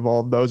value play of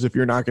all of those. If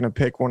you're not going to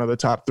pick one of the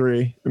top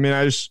three, I mean,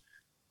 I was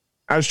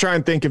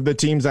trying to think of the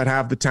teams that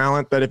have the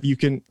talent that if you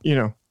can,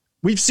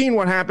 we've seen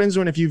what happens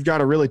if you've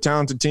got a really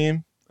talented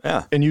team.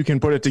 Yeah. And you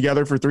can put it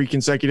together for 3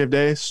 consecutive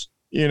days,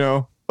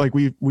 like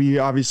we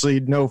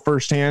obviously know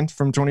firsthand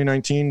from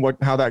 2019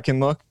 how that can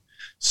look.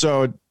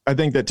 So I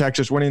think that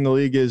Texas winning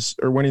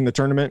the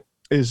tournament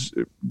is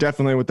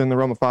definitely within the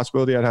realm of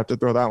possibility. I'd have to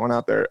throw that one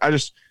out there.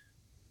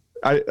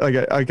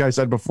 Like I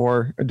said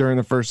before during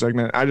the first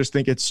segment, I just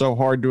think it's so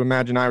hard to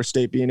imagine Iowa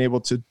State being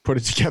able to put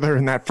it together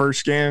in that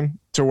first game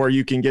to where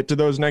you can get to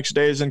those next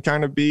days and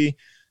kind of be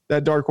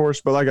that dark horse.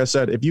 But like I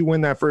said, if you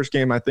win that first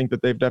game, I think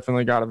that they've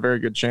definitely got a very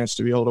good chance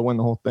to be able to win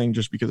the whole thing,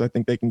 just because I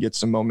think they can get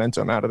some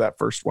momentum out of that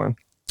first win.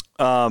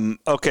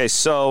 Okay,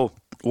 so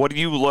what do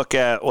you look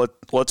at?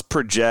 Let's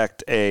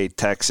project a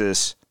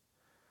Texas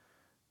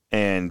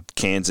and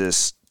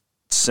Kansas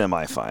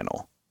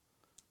semifinal.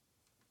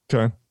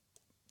 Okay.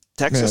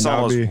 Texas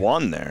almost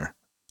won there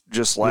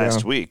just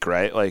last week,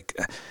 right? Like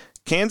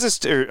Kansas,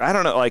 I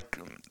don't know, like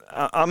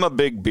I'm a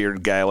big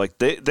Beard guy. Like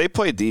they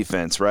play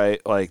defense, right?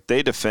 Like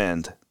they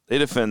defend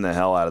the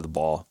hell out of the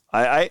ball.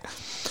 I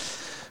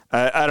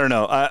don't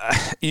know.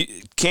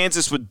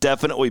 Kansas would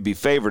definitely be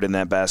favored in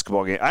that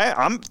basketball game.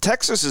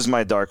 Texas is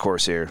my dark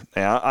horse here.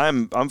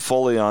 I'm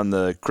fully on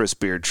the Chris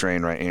Beard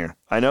train right here.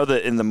 I know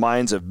that in the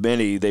minds of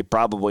many, they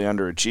probably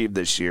underachieved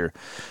this year,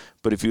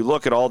 but if you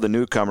look at all the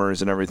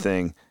newcomers and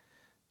everything,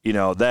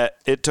 that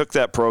it took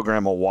that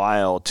program a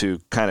while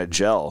to kind of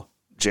gel,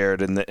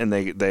 Jared, and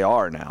they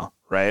are now,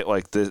 right?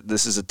 Like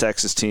this is a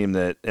Texas team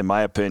that, in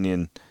my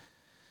opinion,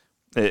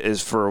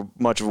 is for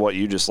much of what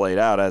you just laid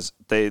out as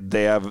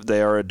they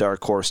are a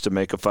dark horse to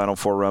make a Final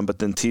Four run. But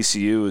then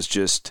TCU is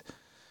just,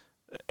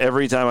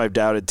 every time I've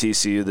doubted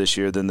TCU this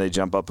year, then they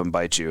jump up and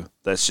bite you.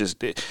 That's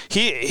just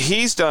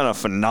he's done a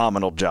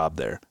phenomenal job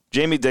there.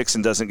 Jamie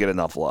Dixon doesn't get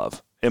enough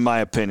love, in my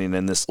opinion,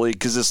 in this league,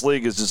 because this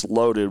league is just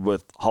loaded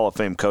with Hall of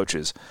Fame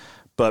coaches.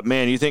 But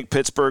man, you think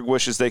Pittsburgh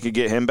wishes they could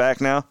get him back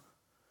now?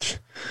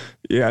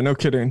 Yeah, no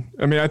kidding.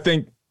 I mean, I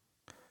think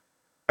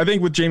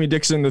with Jamie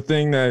Dixon, the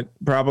thing that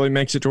probably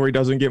makes it to where he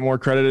doesn't get more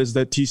credit is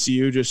that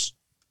TCU just,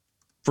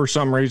 for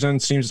some reason,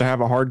 seems to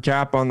have a hard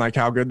cap on like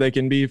how good they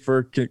can be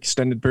for an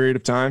extended period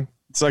of time.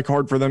 It's like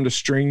hard for them to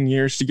string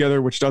years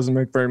together, which doesn't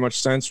make very much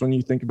sense when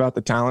you think about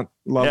the talent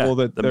level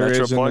that there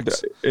is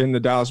in the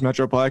Dallas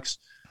Metroplex.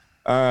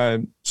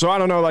 So I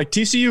don't know, like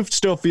TCU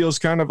still feels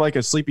kind of like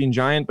a sleeping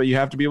giant, but you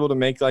have to be able to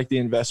make like the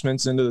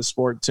investments into the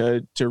sport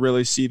to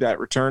really see that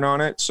return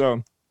on it.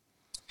 So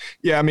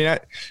yeah, I mean,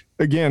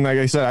 again, like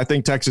I said, I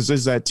think Texas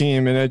is that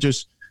team, and it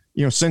just,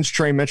 since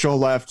Trey Mitchell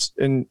left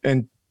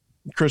and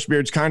Chris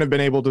Beard's kind of been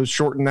able to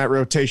shorten that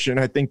rotation,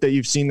 I think that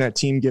you've seen that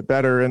team get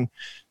better. And,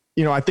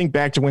 I think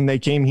back to when they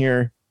came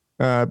here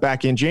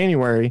back in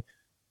January,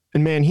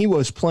 and man, he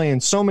was playing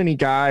so many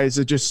guys.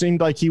 It just seemed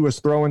like he was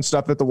throwing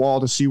stuff at the wall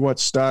to see what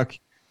stuck.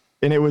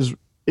 And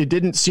it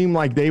didn't seem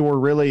like they were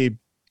really,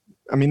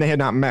 they had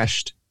not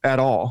meshed at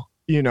all,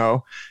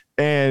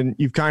 and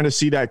you've kind of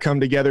see that come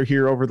together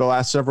here over the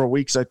last several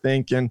weeks, I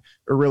think,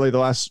 or really the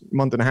last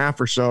month and a half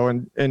or so.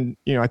 And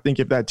I think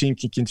if that team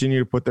can continue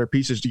to put their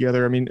pieces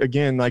together,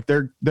 again, like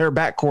their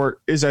backcourt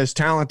is as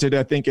talented,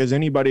 I think, as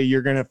anybody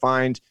you're going to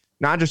find,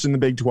 not just in the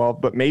Big 12,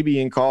 but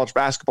maybe in college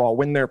basketball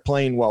when they're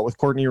playing well, with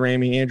Courtney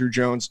Ramey, Andrew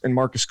Jones, and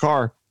Marcus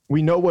Carr.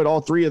 We know what all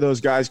three of those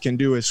guys can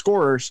do as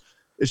scorers.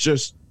 It's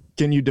just,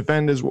 can you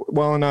defend as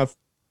well enough,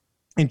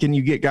 and can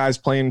you get guys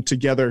playing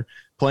together,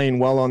 playing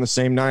well on the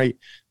same night?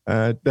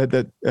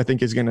 That I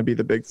think is going to be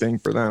the big thing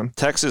for them.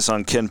 Texas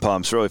on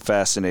KenPom's really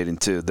fascinating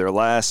too. Their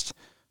last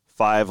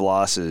 5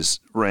 losses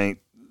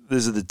ranked.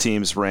 These are the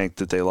teams ranked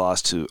that they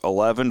lost to: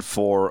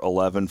 11-4,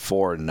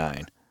 11-4, and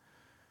 9.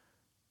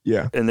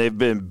 Yeah, and they've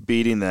been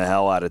beating the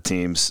hell out of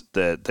teams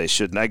that they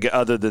shouldn't.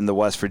 Other than the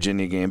West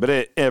Virginia game,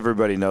 but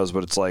everybody knows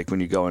what it's like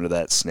when you go into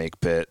that snake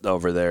pit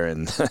over there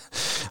in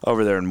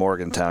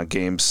Morgantown.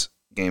 Games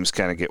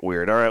kind of get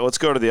weird. All right, let's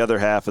go to the other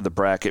half of the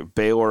bracket,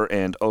 Baylor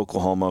and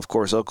Oklahoma. Of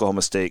course,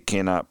 Oklahoma State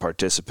cannot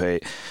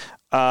participate.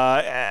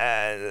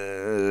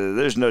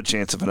 there's no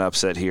chance of an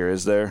upset here,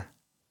 is there?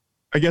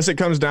 I guess it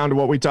comes down to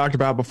what we talked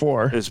about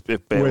before.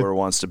 If Baylor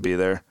wants to be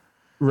there.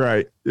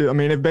 Right. I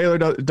mean, if Baylor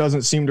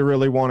doesn't seem to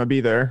really want to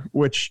be there,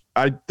 which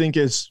I think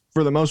is,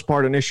 for the most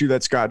part, an issue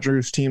that Scott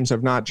Drew's teams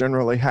have not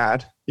generally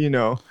had,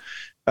 if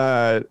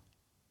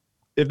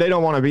they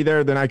don't want to be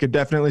there, then I could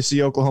definitely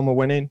see Oklahoma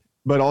winning.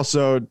 But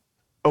also,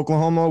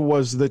 Oklahoma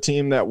was the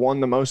team that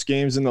won the most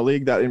games in the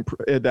league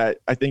that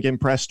I think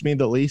impressed me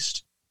the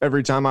least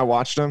every time I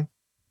watched them.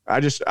 I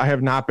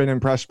have not been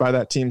impressed by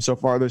that team so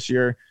far this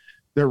year.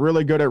 They're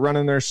really good at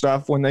running their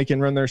stuff when they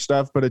can run their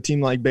stuff, but a team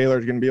like Baylor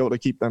is going to be able to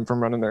keep them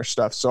from running their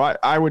stuff. So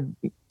I would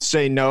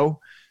say no,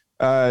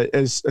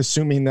 as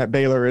assuming that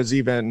Baylor is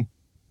even,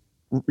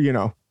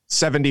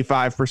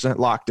 75%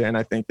 locked in.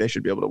 I think they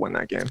should be able to win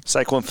that game.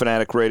 Cyclone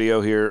Fanatic Radio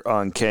here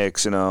on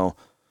KXNO,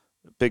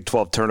 Big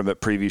 12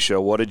 tournament preview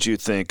show. What did you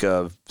think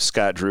of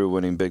Scott Drew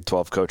winning Big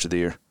 12 Coach of the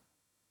Year?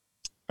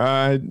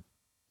 I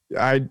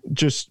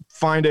just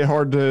find it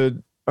hard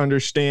to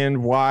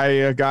understand why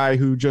a guy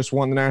who just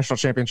won the national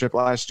championship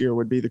last year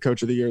would be the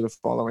Coach of the Year the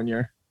following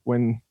year.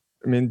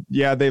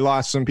 They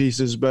lost some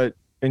pieces,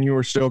 and you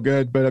were still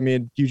good, but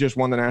you just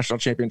won the national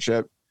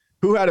championship.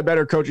 Who had a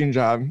better coaching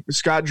job?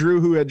 Scott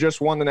Drew, who had just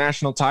won the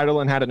national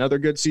title and had another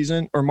good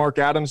season, or Mark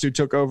Adams, who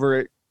took over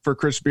it for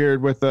Chris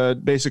Beard with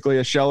basically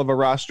a shell of a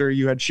roster?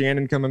 You had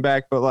Shannon coming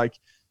back, but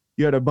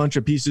you had a bunch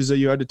of pieces that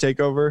you had to take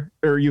over,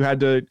 or you had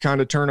to kind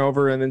of turn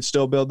over and then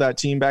still build that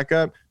team back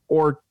up,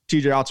 or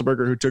TJ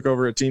Otzelberger, who took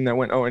over a team that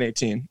went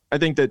 0-18. I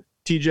think that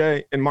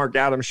TJ and Mark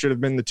Adams should have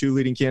been the two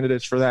leading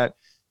candidates for that.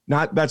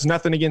 That's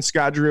nothing against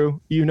Scott Drew.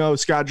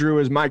 Scott Drew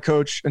is my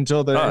coach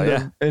until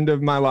the end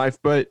of my life.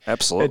 But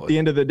absolutely, at the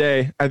end of the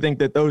day, I think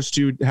that those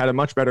two had a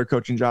much better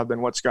coaching job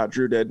than what Scott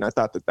Drew did. And I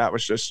thought that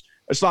was I just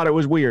thought it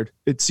was weird.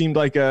 It seemed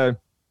like a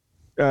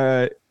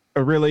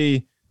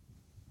really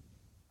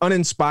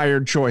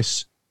uninspired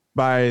choice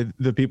by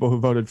the people who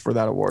voted for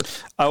that award.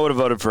 I would have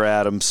voted for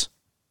Adams.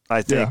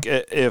 I think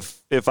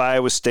if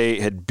Iowa State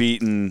had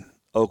beaten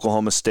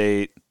Oklahoma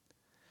State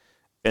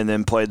and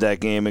then played that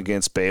game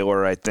against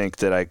Baylor, I think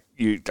that I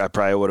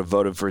probably would have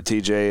voted for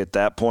TJ at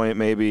that point.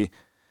 Maybe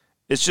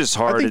it's just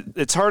hard.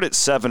 It's hard at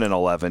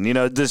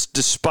 7-11.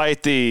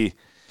 Despite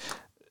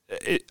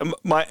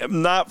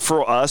not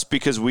for us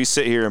because we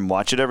sit here and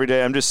watch it every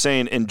day. I'm just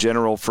saying in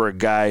general for a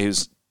guy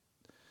who's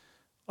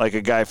like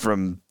a guy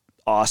from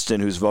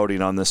Austin who's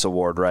voting on this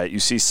award, right? You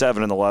see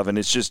 7-11.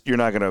 It's just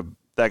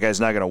that guy's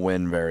not going to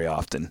win very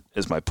often,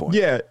 is my point.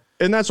 Yeah,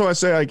 and that's why I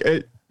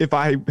say, if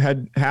I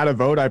had a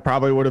vote, I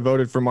probably would have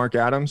voted for Mark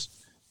Adams.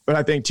 But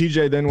I think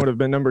TJ then would have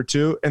been number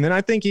 2. And then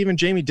I think even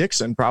Jamie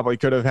Dixon probably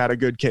could have had a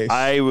good case.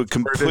 I would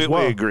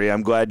completely agree.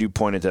 I'm glad you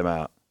pointed him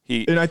out.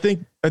 And I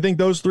think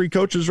those three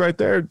coaches right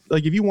there,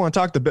 if you want to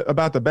talk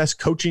about the best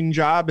coaching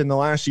job in the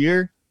last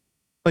year,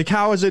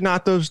 how is it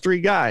not those three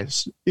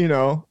guys?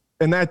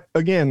 And that,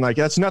 again,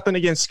 that's nothing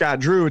against Scott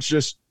Drew. It's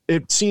just,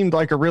 it seemed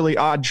like a really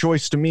odd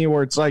choice to me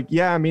where it's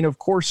of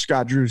course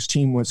Scott Drew's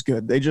team was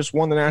good. They just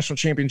won the national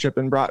championship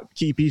and brought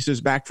key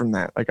pieces back from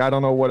that. I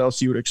don't know what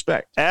else you would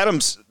expect.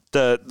 Adams,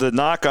 the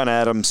knock on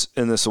Adams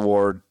in this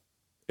award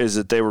is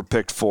that they were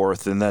picked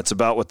 4th, and that's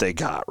about what they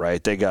got,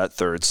 right? They got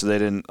 3rd. So they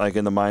didn't,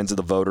 in the minds of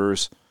the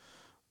voters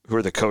who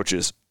are the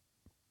coaches,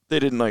 they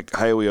didn't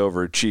highly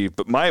overachieve.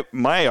 But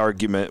my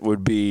argument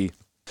would be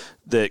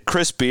that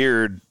Chris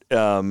Beard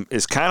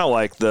is kind of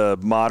like the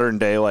modern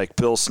day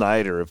Bill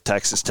Snyder of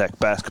Texas Tech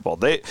basketball.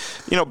 They,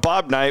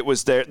 Bob Knight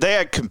was there. They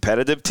had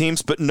competitive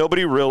teams, but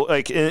nobody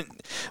really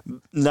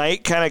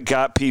Knight kind of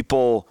got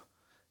people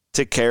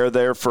to care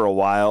there for a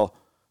while.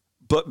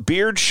 But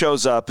Beard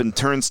shows up and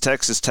turns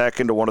Texas Tech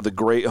into one of the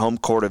great home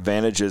court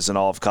advantages in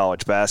all of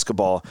college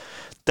basketball.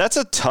 That's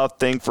a tough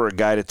thing for a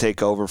guy to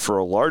take over for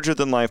a larger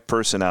than life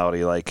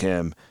personality like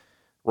him,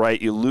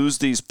 right? You lose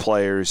these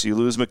players. You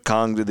lose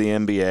McCong to the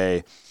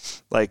NBA.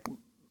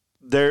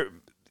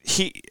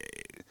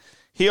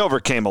 He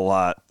overcame a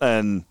lot,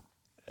 and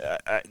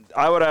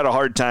I would have had a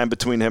hard time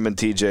between him and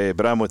TJ,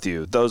 but I'm with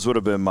you. Those would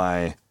have been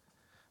my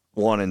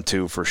 1 and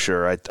 2 for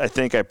sure. I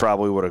think I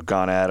probably would have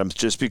gone Adams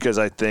just because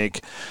I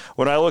think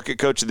when I look at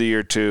Coach of the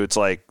Year too, it's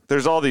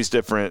there's all these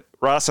different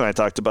 – Ross and I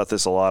talked about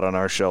this a lot on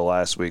our show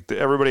last week.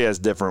 Everybody has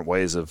different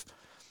ways of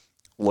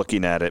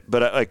looking at it.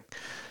 But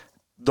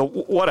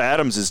what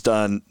Adams has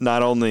done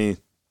not only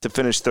 – to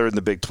finish 3rd in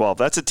the Big 12.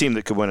 That's a team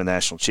that could win a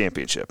national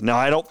championship. Now,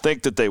 I don't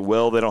think that they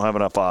will. They don't have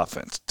enough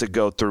offense to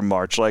go through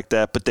March like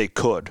that, but they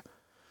could.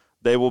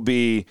 They will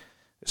be,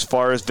 as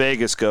far as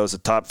Vegas goes, a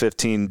top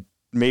 15,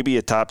 maybe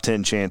a top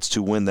 10 chance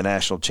to win the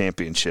national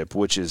championship,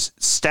 which is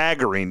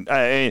staggering.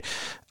 I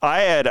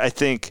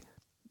think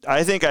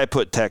I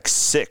put Tech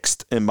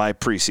 6th in my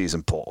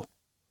preseason poll.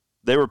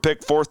 They were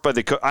picked 4th by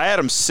I had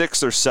them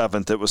 6th or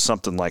 7th. It was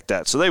something like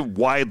that. So they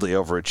widely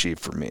overachieved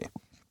for me.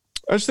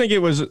 I just think it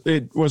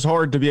was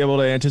hard to be able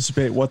to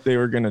anticipate what they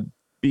were going to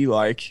be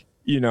like.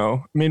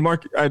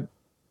 Mark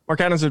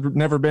Adams had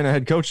never been a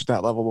head coach at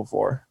that level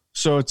before,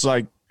 so it's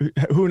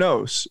who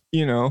knows,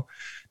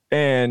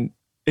 and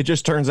it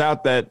just turns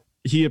out that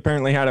he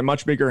apparently had a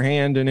much bigger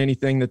hand in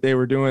anything that they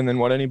were doing than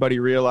what anybody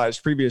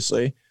realized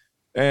previously.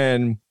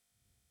 And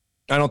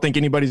I don't think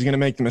anybody's going to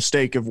make the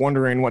mistake of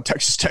wondering what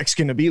Texas Tech's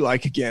going to be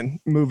like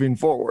again moving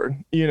forward,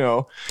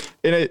 and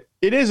it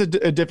is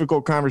a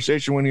difficult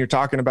conversation when you're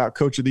talking about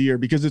coach of the year,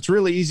 because it's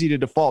really easy to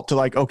default to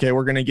like, okay,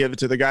 we're going to give it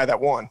to the guy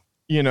that won,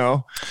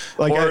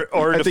 like,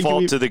 or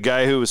default to the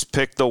guy who was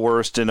picked the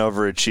worst and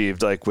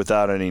overachieved, like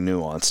without any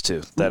nuance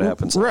too. That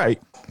happens.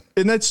 Right.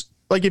 And that's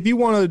like, if you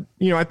want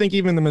to, I think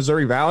even the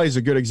Missouri Valley is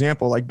a good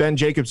example. Like Ben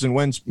Jacobson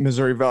wins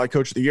Missouri Valley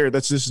Coach of the Year.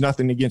 This is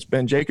nothing against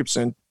Ben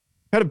Jacobson.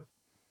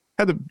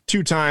 Had the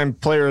 2-time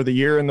player of the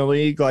year in the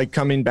league, like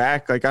coming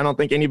back. Like, I don't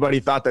think anybody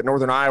thought that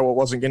Northern Iowa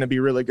wasn't going to be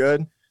really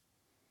good.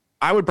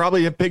 I would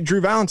probably have picked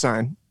Drew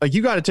Valentine. Like,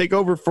 you got to take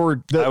over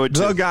for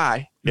the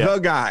guy,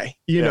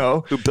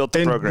 who built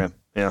the program.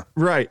 Yeah.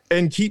 Right.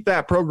 And keep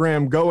that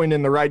program going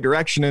in the right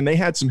direction. And they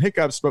had some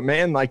hiccups, but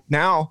man, like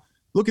now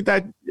look at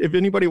that. If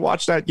anybody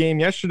watched that game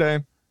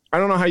yesterday, I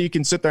don't know how you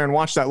can sit there and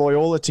watch that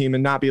Loyola team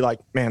and not be like,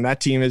 man,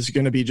 that team is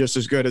going to be just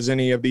as good as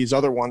any of these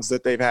other ones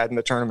that they've had in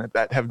the tournament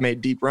that have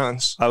made deep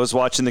runs. I was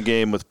watching the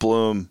game with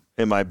Bloom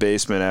in my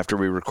basement after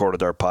we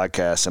recorded our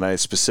podcast, and I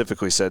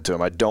specifically said to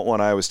him, I don't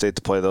want Iowa State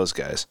to play those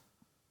guys.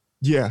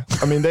 Yeah.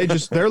 I mean,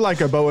 they're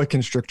like a boa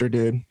constrictor,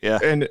 dude. Yeah.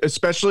 And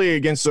especially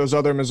against those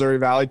other Missouri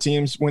Valley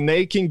teams, when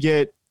they can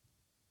get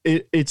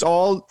it, it's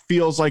all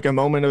feels like a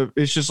moment of,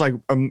 it's just like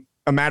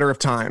a matter of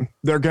time.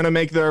 They're going to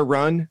make their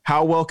run.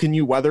 How well can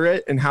you weather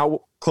it, and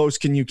how close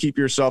can you keep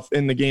yourself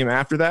in the game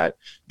after that?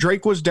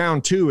 Drake was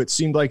down 2. It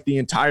seemed like the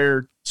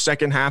entire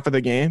second half of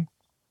the game,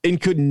 and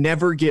could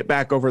never get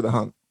back over the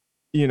hump,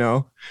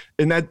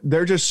 and that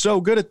they're just so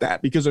good at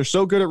that, because they're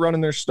so good at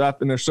running their stuff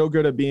and they're so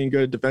good at being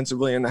good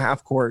defensively in the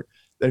half court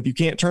that if you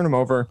can't turn them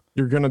over,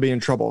 you're going to be in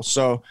trouble.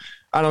 So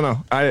I don't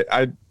know.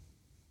 I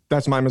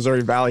that's my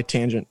Missouri Valley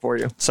tangent for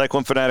you.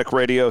 Cyclone Fanatic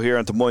Radio here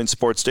on Des Moines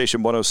Sports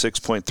Station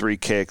 106.3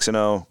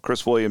 KXNO.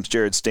 Chris Williams,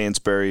 Jared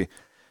Stansberry.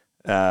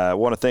 I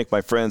want to thank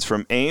my friends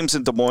from Ames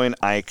and Des Moines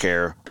Eye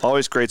Care.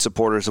 Always great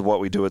supporters of what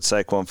we do at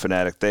Cyclone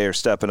Fanatic. They are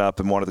stepping up,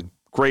 and one of the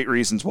great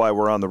reasons why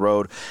we're on the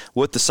road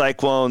with the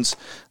Cyclones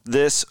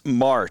this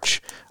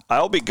March.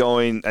 I'll be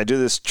going, try and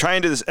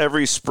do this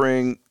every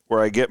spring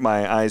where I get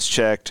my eyes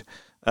checked.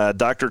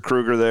 Dr.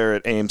 Kruger there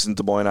at Ames and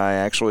Des Moines Eye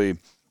actually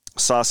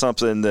saw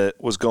something that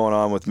was going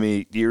on with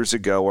me years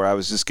ago where I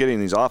was just getting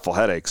these awful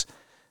headaches,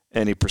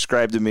 and he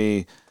prescribed to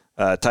me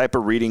a type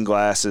of reading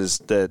glasses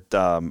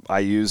that I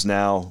use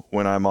now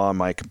when I'm on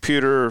my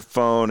computer,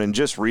 phone, and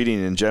just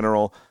reading in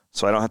general,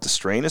 so I don't have to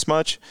strain as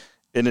much.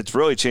 And it's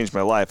really changed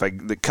my life. I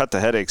cut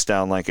the headaches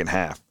down like in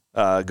half.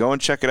 Go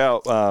and check it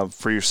out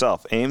for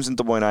yourself. Ames and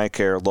Des Moines Eye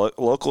Care,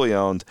 locally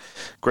owned,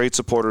 great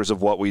supporters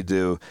of what we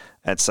do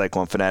at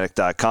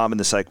CycloneFanatic.com and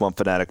the Cyclone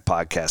Fanatic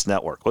Podcast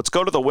Network. Let's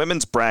go to the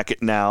women's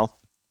bracket now,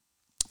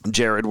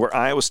 Jared, where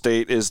Iowa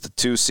State is the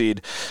 2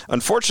 seed.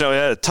 Unfortunately,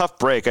 I had a tough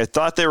break. I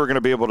thought they were going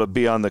to be able to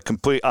be on the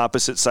complete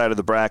opposite side of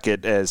the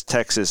bracket as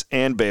Texas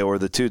and Baylor,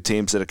 the 2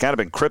 teams that have kind of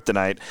been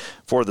kryptonite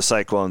for the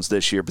Cyclones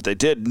this year, but they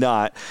did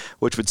not,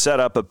 which would set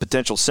up a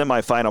potential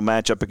semifinal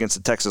matchup against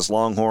the Texas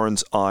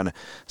Longhorns on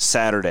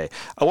Saturday.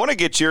 I want to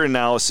get your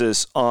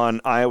analysis on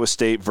Iowa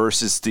State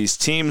versus these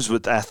teams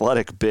with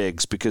athletic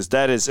bigs, because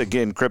that is,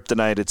 again,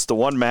 kryptonite. It's the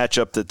one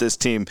matchup that this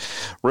team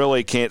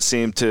really can't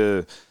seem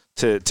to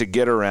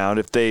get around.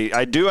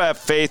 I do have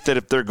faith that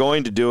if they're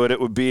going to do it,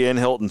 it would be in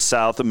Hilton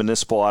South, the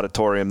Municipal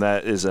Auditorium.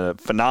 That is a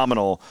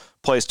phenomenal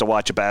place to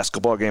watch a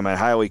basketball game. I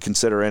highly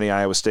consider any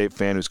Iowa State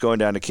fan who's going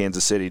down to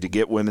Kansas City to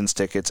get women's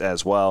tickets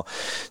as well.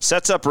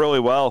 Sets up really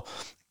well.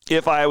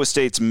 If Iowa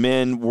State's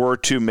men were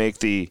to make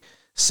the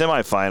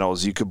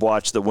semifinals, you could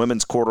watch the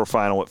women's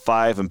quarterfinal at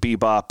 5 and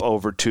bebop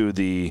over to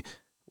the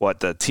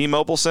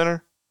T-Mobile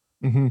Center?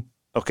 Mm-hmm.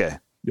 Okay.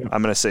 Yeah.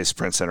 I'm going to say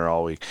Sprint Center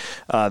all week.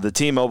 The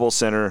T-Mobile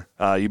Center,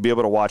 you'd be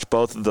able to watch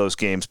both of those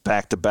games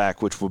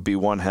back-to-back, which would be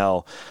one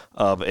hell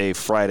of a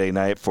Friday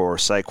night for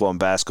Cyclone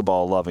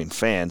basketball-loving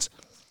fans.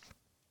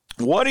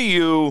 What do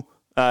you,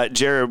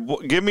 Jared,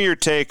 give me your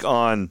take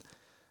on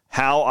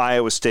how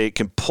Iowa State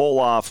can pull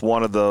off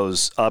one of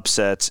those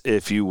upsets,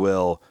 if you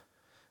will,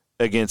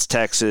 against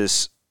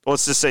Texas.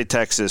 Let's just say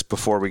Texas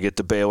before we get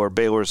to Baylor.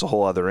 Baylor's a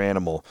whole other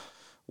animal.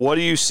 What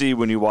do you see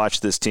when you watch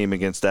this team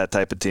against that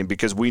type of team?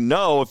 Because we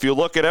know if you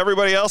look at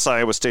everybody else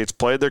Iowa State's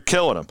played, they're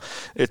killing them.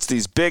 It's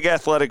these big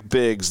athletic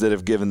bigs that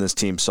have given this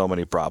team so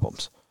many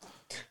problems.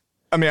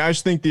 I mean, I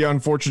just think the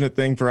unfortunate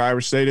thing for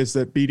Iowa State is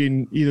that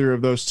beating either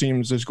of those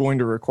teams is going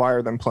to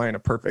require them playing a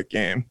perfect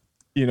game,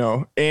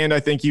 and I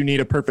think you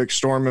need a perfect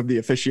storm of the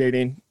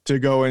officiating to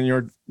go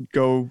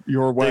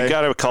your way. They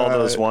got to call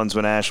those ones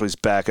when Ashley's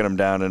backing them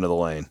down into the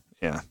lane.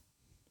 Yeah.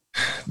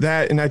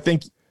 And I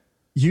think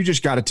you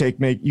just got to take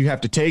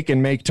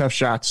and make tough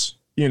shots,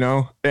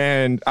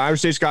 and Iowa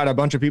State's got a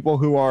bunch of people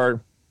who are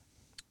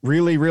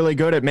really, really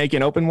good at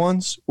making open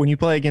ones. When you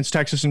play against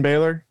Texas and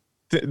Baylor,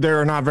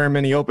 there are not very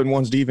many open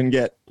ones to even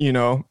get,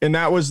 and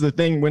that was the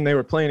thing when they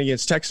were playing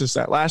against Texas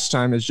that last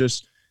time, is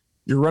just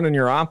you're running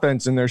your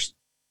offense and there's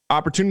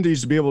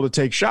opportunities to be able to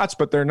take shots,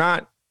 but they're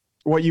not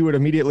what you would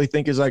immediately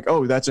think is like,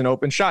 oh, that's an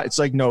open shot. It's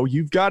like, no,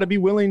 you've got to be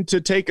willing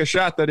to take a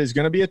shot that is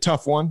going to be a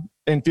tough one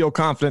and feel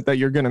confident that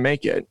you're going to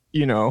make it,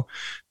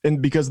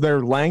 and because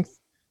their length,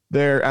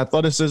 their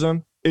athleticism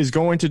is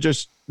going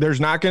to there's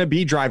not going to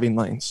be driving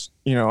lanes.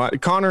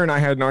 Connor and I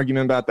had an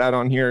argument about that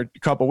on here a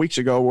couple weeks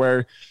ago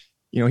where,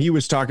 he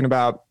was talking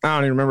about, I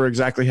don't even remember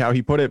exactly how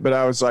he put it, but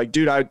I was like,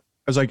 dude, I'm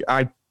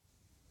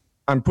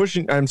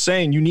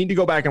saying you need to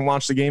go back and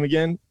watch the game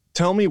again.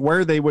 Tell me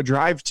where they would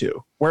drive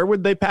to. Where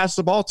would they pass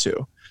the ball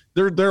to?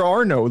 There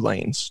are no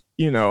lanes,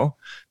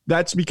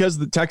 That's because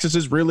the Texas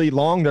is really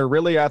long. They're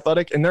really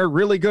athletic, and they're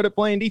really good at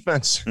playing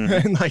defense.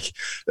 Mm-hmm. And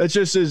that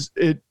just is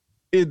it.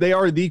 They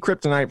are the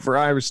kryptonite for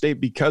Iowa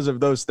State because of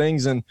those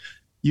things, and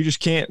you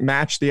just can't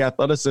match the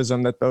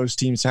athleticism that those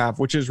teams have,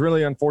 which is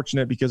really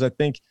unfortunate because I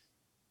think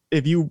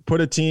if you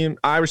put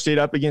Iowa State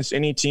up against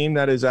any team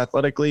that is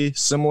athletically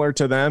similar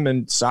to them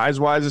and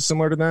size-wise is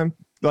similar to them,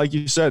 like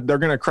you said, they're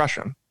going to crush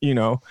them,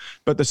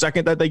 But the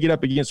second that they get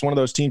up against one of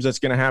those teams that's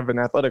going to have an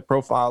athletic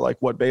profile like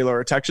what Baylor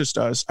or Texas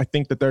does, I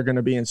think that they're going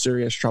to be in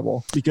serious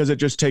trouble because it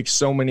just takes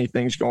so many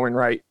things going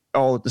right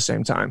all at the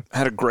same time. I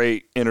had a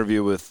great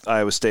interview with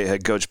Iowa State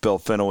head coach Bill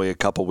Fennelly a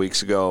couple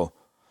weeks ago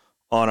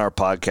on our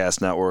podcast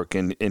network,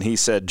 and he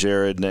said,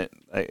 Jared, and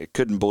I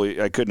couldn't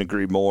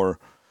agree more.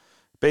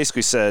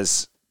 Basically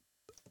says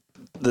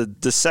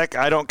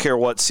I don't care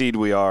what seed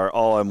we are,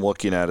 all I'm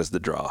looking at is the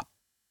draw.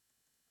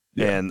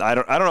 Yeah. And I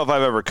don't know if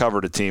I've ever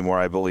covered a team where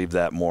I believe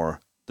that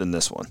more than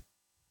this one.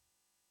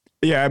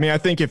 Yeah, I mean, I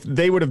think if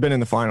they would have been in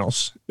the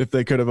finals, if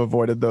they could have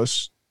avoided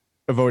those.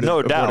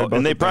 No doubt,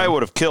 and they probably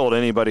would have killed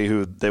anybody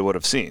who they would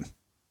have seen.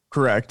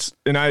 Correct.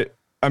 And I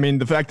mean,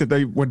 the fact that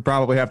they would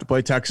probably have to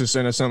play Texas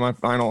in a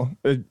semifinal,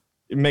 it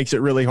makes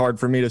it really hard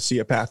for me to see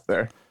a path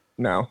there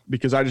now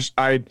because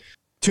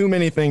too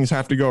many things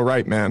have to go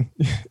right, man.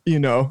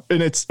 And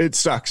it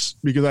sucks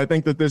because I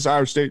think that this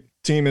Iowa State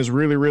team is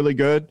really, really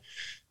good.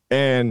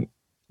 And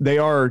they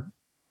are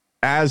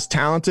as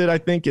talented, I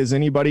think, as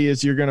anybody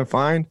is you're going to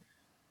find.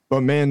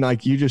 But, man,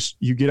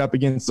 you get up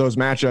against those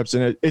matchups.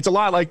 And it's a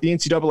lot like the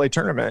NCAA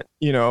tournament,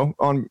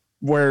 on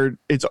where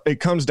it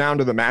comes down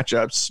to the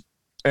matchups.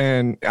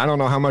 And I don't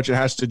know how much it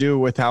has to do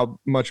with how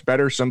much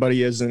better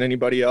somebody is than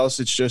anybody else.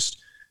 It's just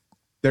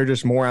they're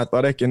just more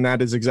athletic. And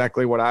that is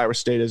exactly what Iowa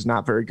State is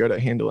not very good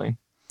at handling.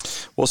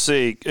 We'll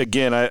see.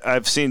 Again,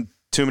 I've seen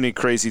too many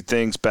crazy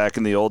things back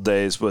in the old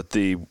days with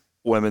the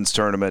women's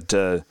tournament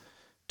to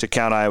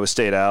count Iowa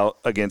State out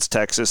against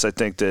Texas. I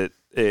think that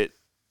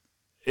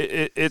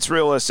it's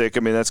realistic. I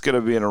mean, that's going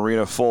to be an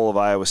arena full of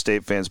Iowa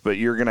State fans, but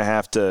you're going to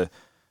have to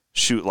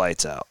shoot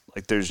lights out.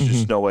 There's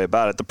just no way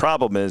about it. The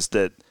problem is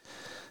that,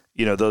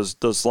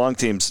 those long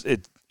teams,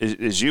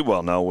 as you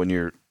well know, when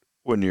you're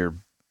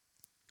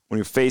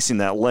facing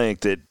that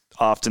length, it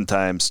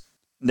oftentimes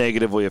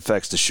negatively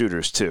affects the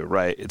shooters too,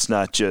 right? It's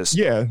not just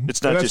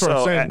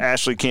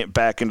Ashley can't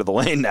back into the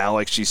lane now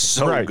like she's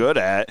so good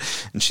at,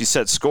 and she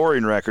set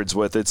scoring records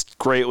with. It's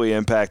greatly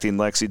impacting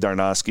Lexi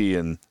Darnowski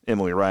and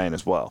Emily Ryan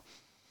as well.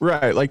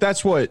 Right,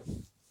 that's what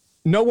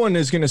no one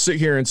is going to sit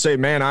here and say,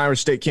 man, Iowa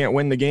State can't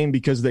win the game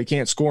because they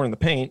can't score in the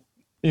paint.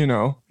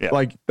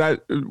 Like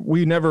that,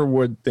 we never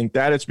would think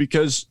that. It's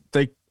because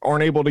they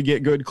aren't able to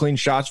get good, clean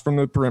shots from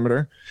the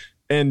perimeter,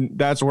 and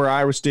that's where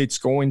Iowa State's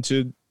going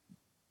to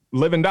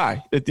live and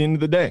die at the end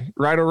of the day,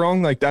 right or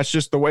wrong. That's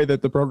just the way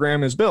that the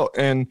program is built.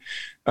 And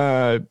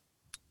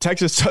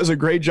Texas does a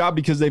great job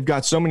because they've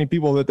got so many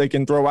people that they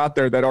can throw out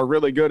there that are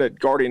really good at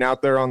guarding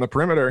out there on the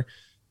perimeter.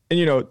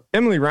 And,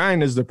 Emily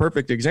Ryan is the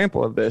perfect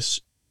example of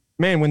this.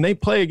 Man, when they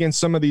play against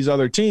some of these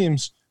other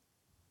teams,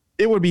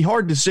 it would be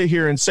hard to sit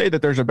here and say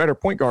that there's a better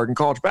point guard in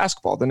college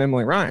basketball than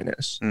Emily Ryan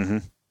is. Mm-hmm.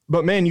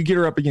 But, man, you get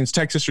her up against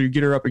Texas or you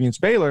get her up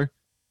against Baylor,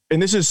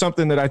 and this is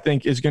something that I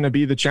think is going to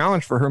be the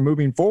challenge for her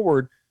moving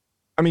forward.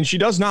 I mean, she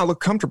does not look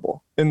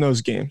comfortable in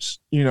those games,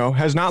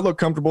 has not looked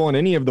comfortable in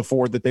any of the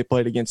four that they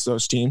played against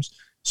those teams.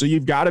 So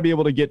you've got to be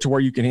able to get to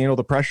where you can handle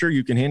the pressure,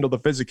 you can handle the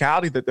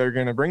physicality that they're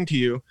going to bring to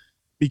you,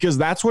 because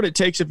that's what it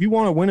takes. If you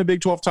want to win a Big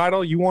 12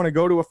 title, you want to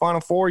go to a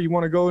Final Four, you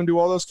want to go and do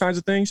all those kinds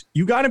of things,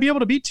 you got to be able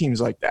to beat teams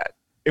like that.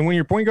 And when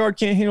your point guard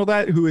can't handle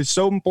that, who is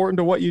so important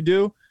to what you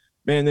do,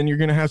 man, then you're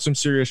going to have some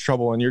serious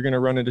trouble and you're going to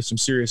run into some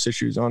serious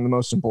issues on the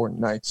most important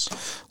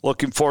nights.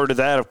 Looking forward to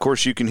that. Of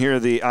course, you can hear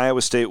the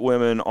Iowa State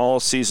women all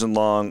season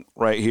long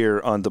right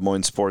here on Des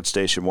Moines Sports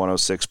Station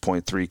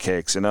 106.3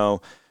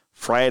 KXNO.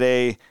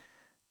 Friday,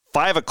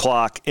 5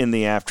 o'clock in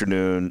the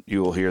afternoon,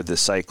 you will hear the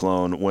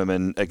Cyclone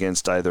women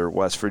against either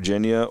West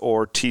Virginia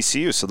or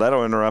TCU. So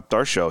that'll interrupt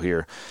our show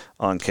here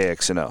on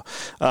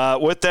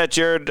KXNO. With that,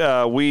 Jared,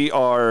 we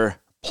are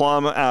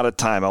plumb out of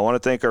time. I want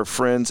to thank our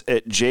friends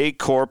at J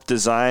Corp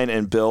Design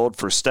and Build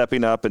for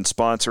stepping up and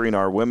sponsoring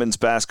our women's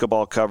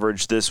basketball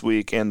coverage this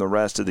week and the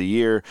rest of the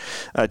year.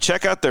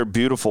 Check out their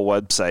beautiful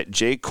website,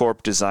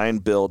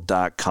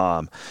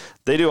 jcorpdesignbuild.com.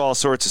 They do all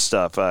sorts of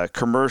stuff,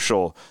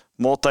 commercial,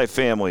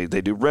 multifamily. They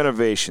do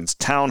renovations,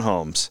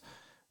 townhomes.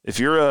 If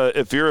you're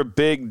a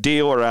big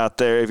dealer out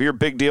there, and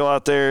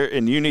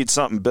you need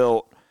something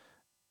built,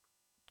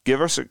 give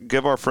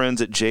our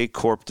friends at J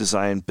Corp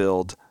Design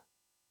Build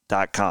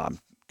KXNO.com.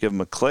 Give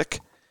them a click.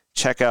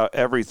 Check out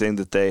everything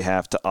that they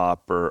have to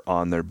offer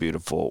on their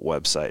beautiful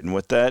website. And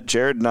with that,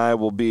 Jared and I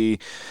will be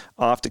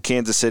off to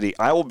Kansas City.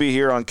 I will be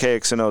here on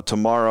KXNO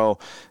tomorrow,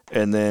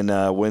 and then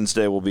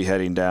Wednesday we'll be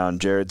heading down.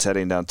 Jared's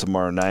heading down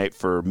tomorrow night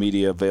for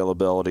media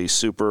availability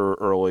super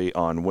early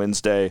on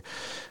Wednesday.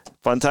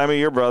 Fun time of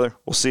year, brother.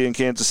 We'll see you in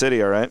Kansas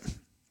City, all right?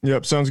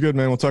 Yep, sounds good,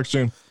 man. We'll talk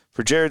soon.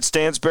 For Jared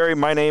Stansberry,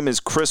 my name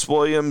is Chris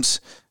Williams,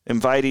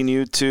 inviting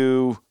you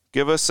to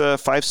give us a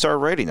 5-star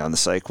rating on the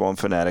Cyclone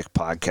Fanatic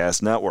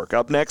Podcast Network.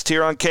 Up next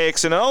here on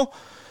KXNO,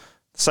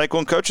 the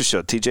Cyclone Coaches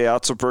Show. TJ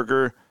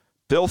Otzelberger,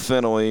 Bill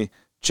Finley,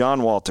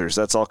 John Walters.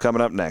 That's all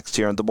coming up next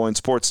here on Des Moines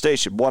Sports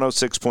Station,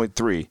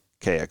 106.3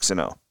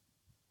 KXNO.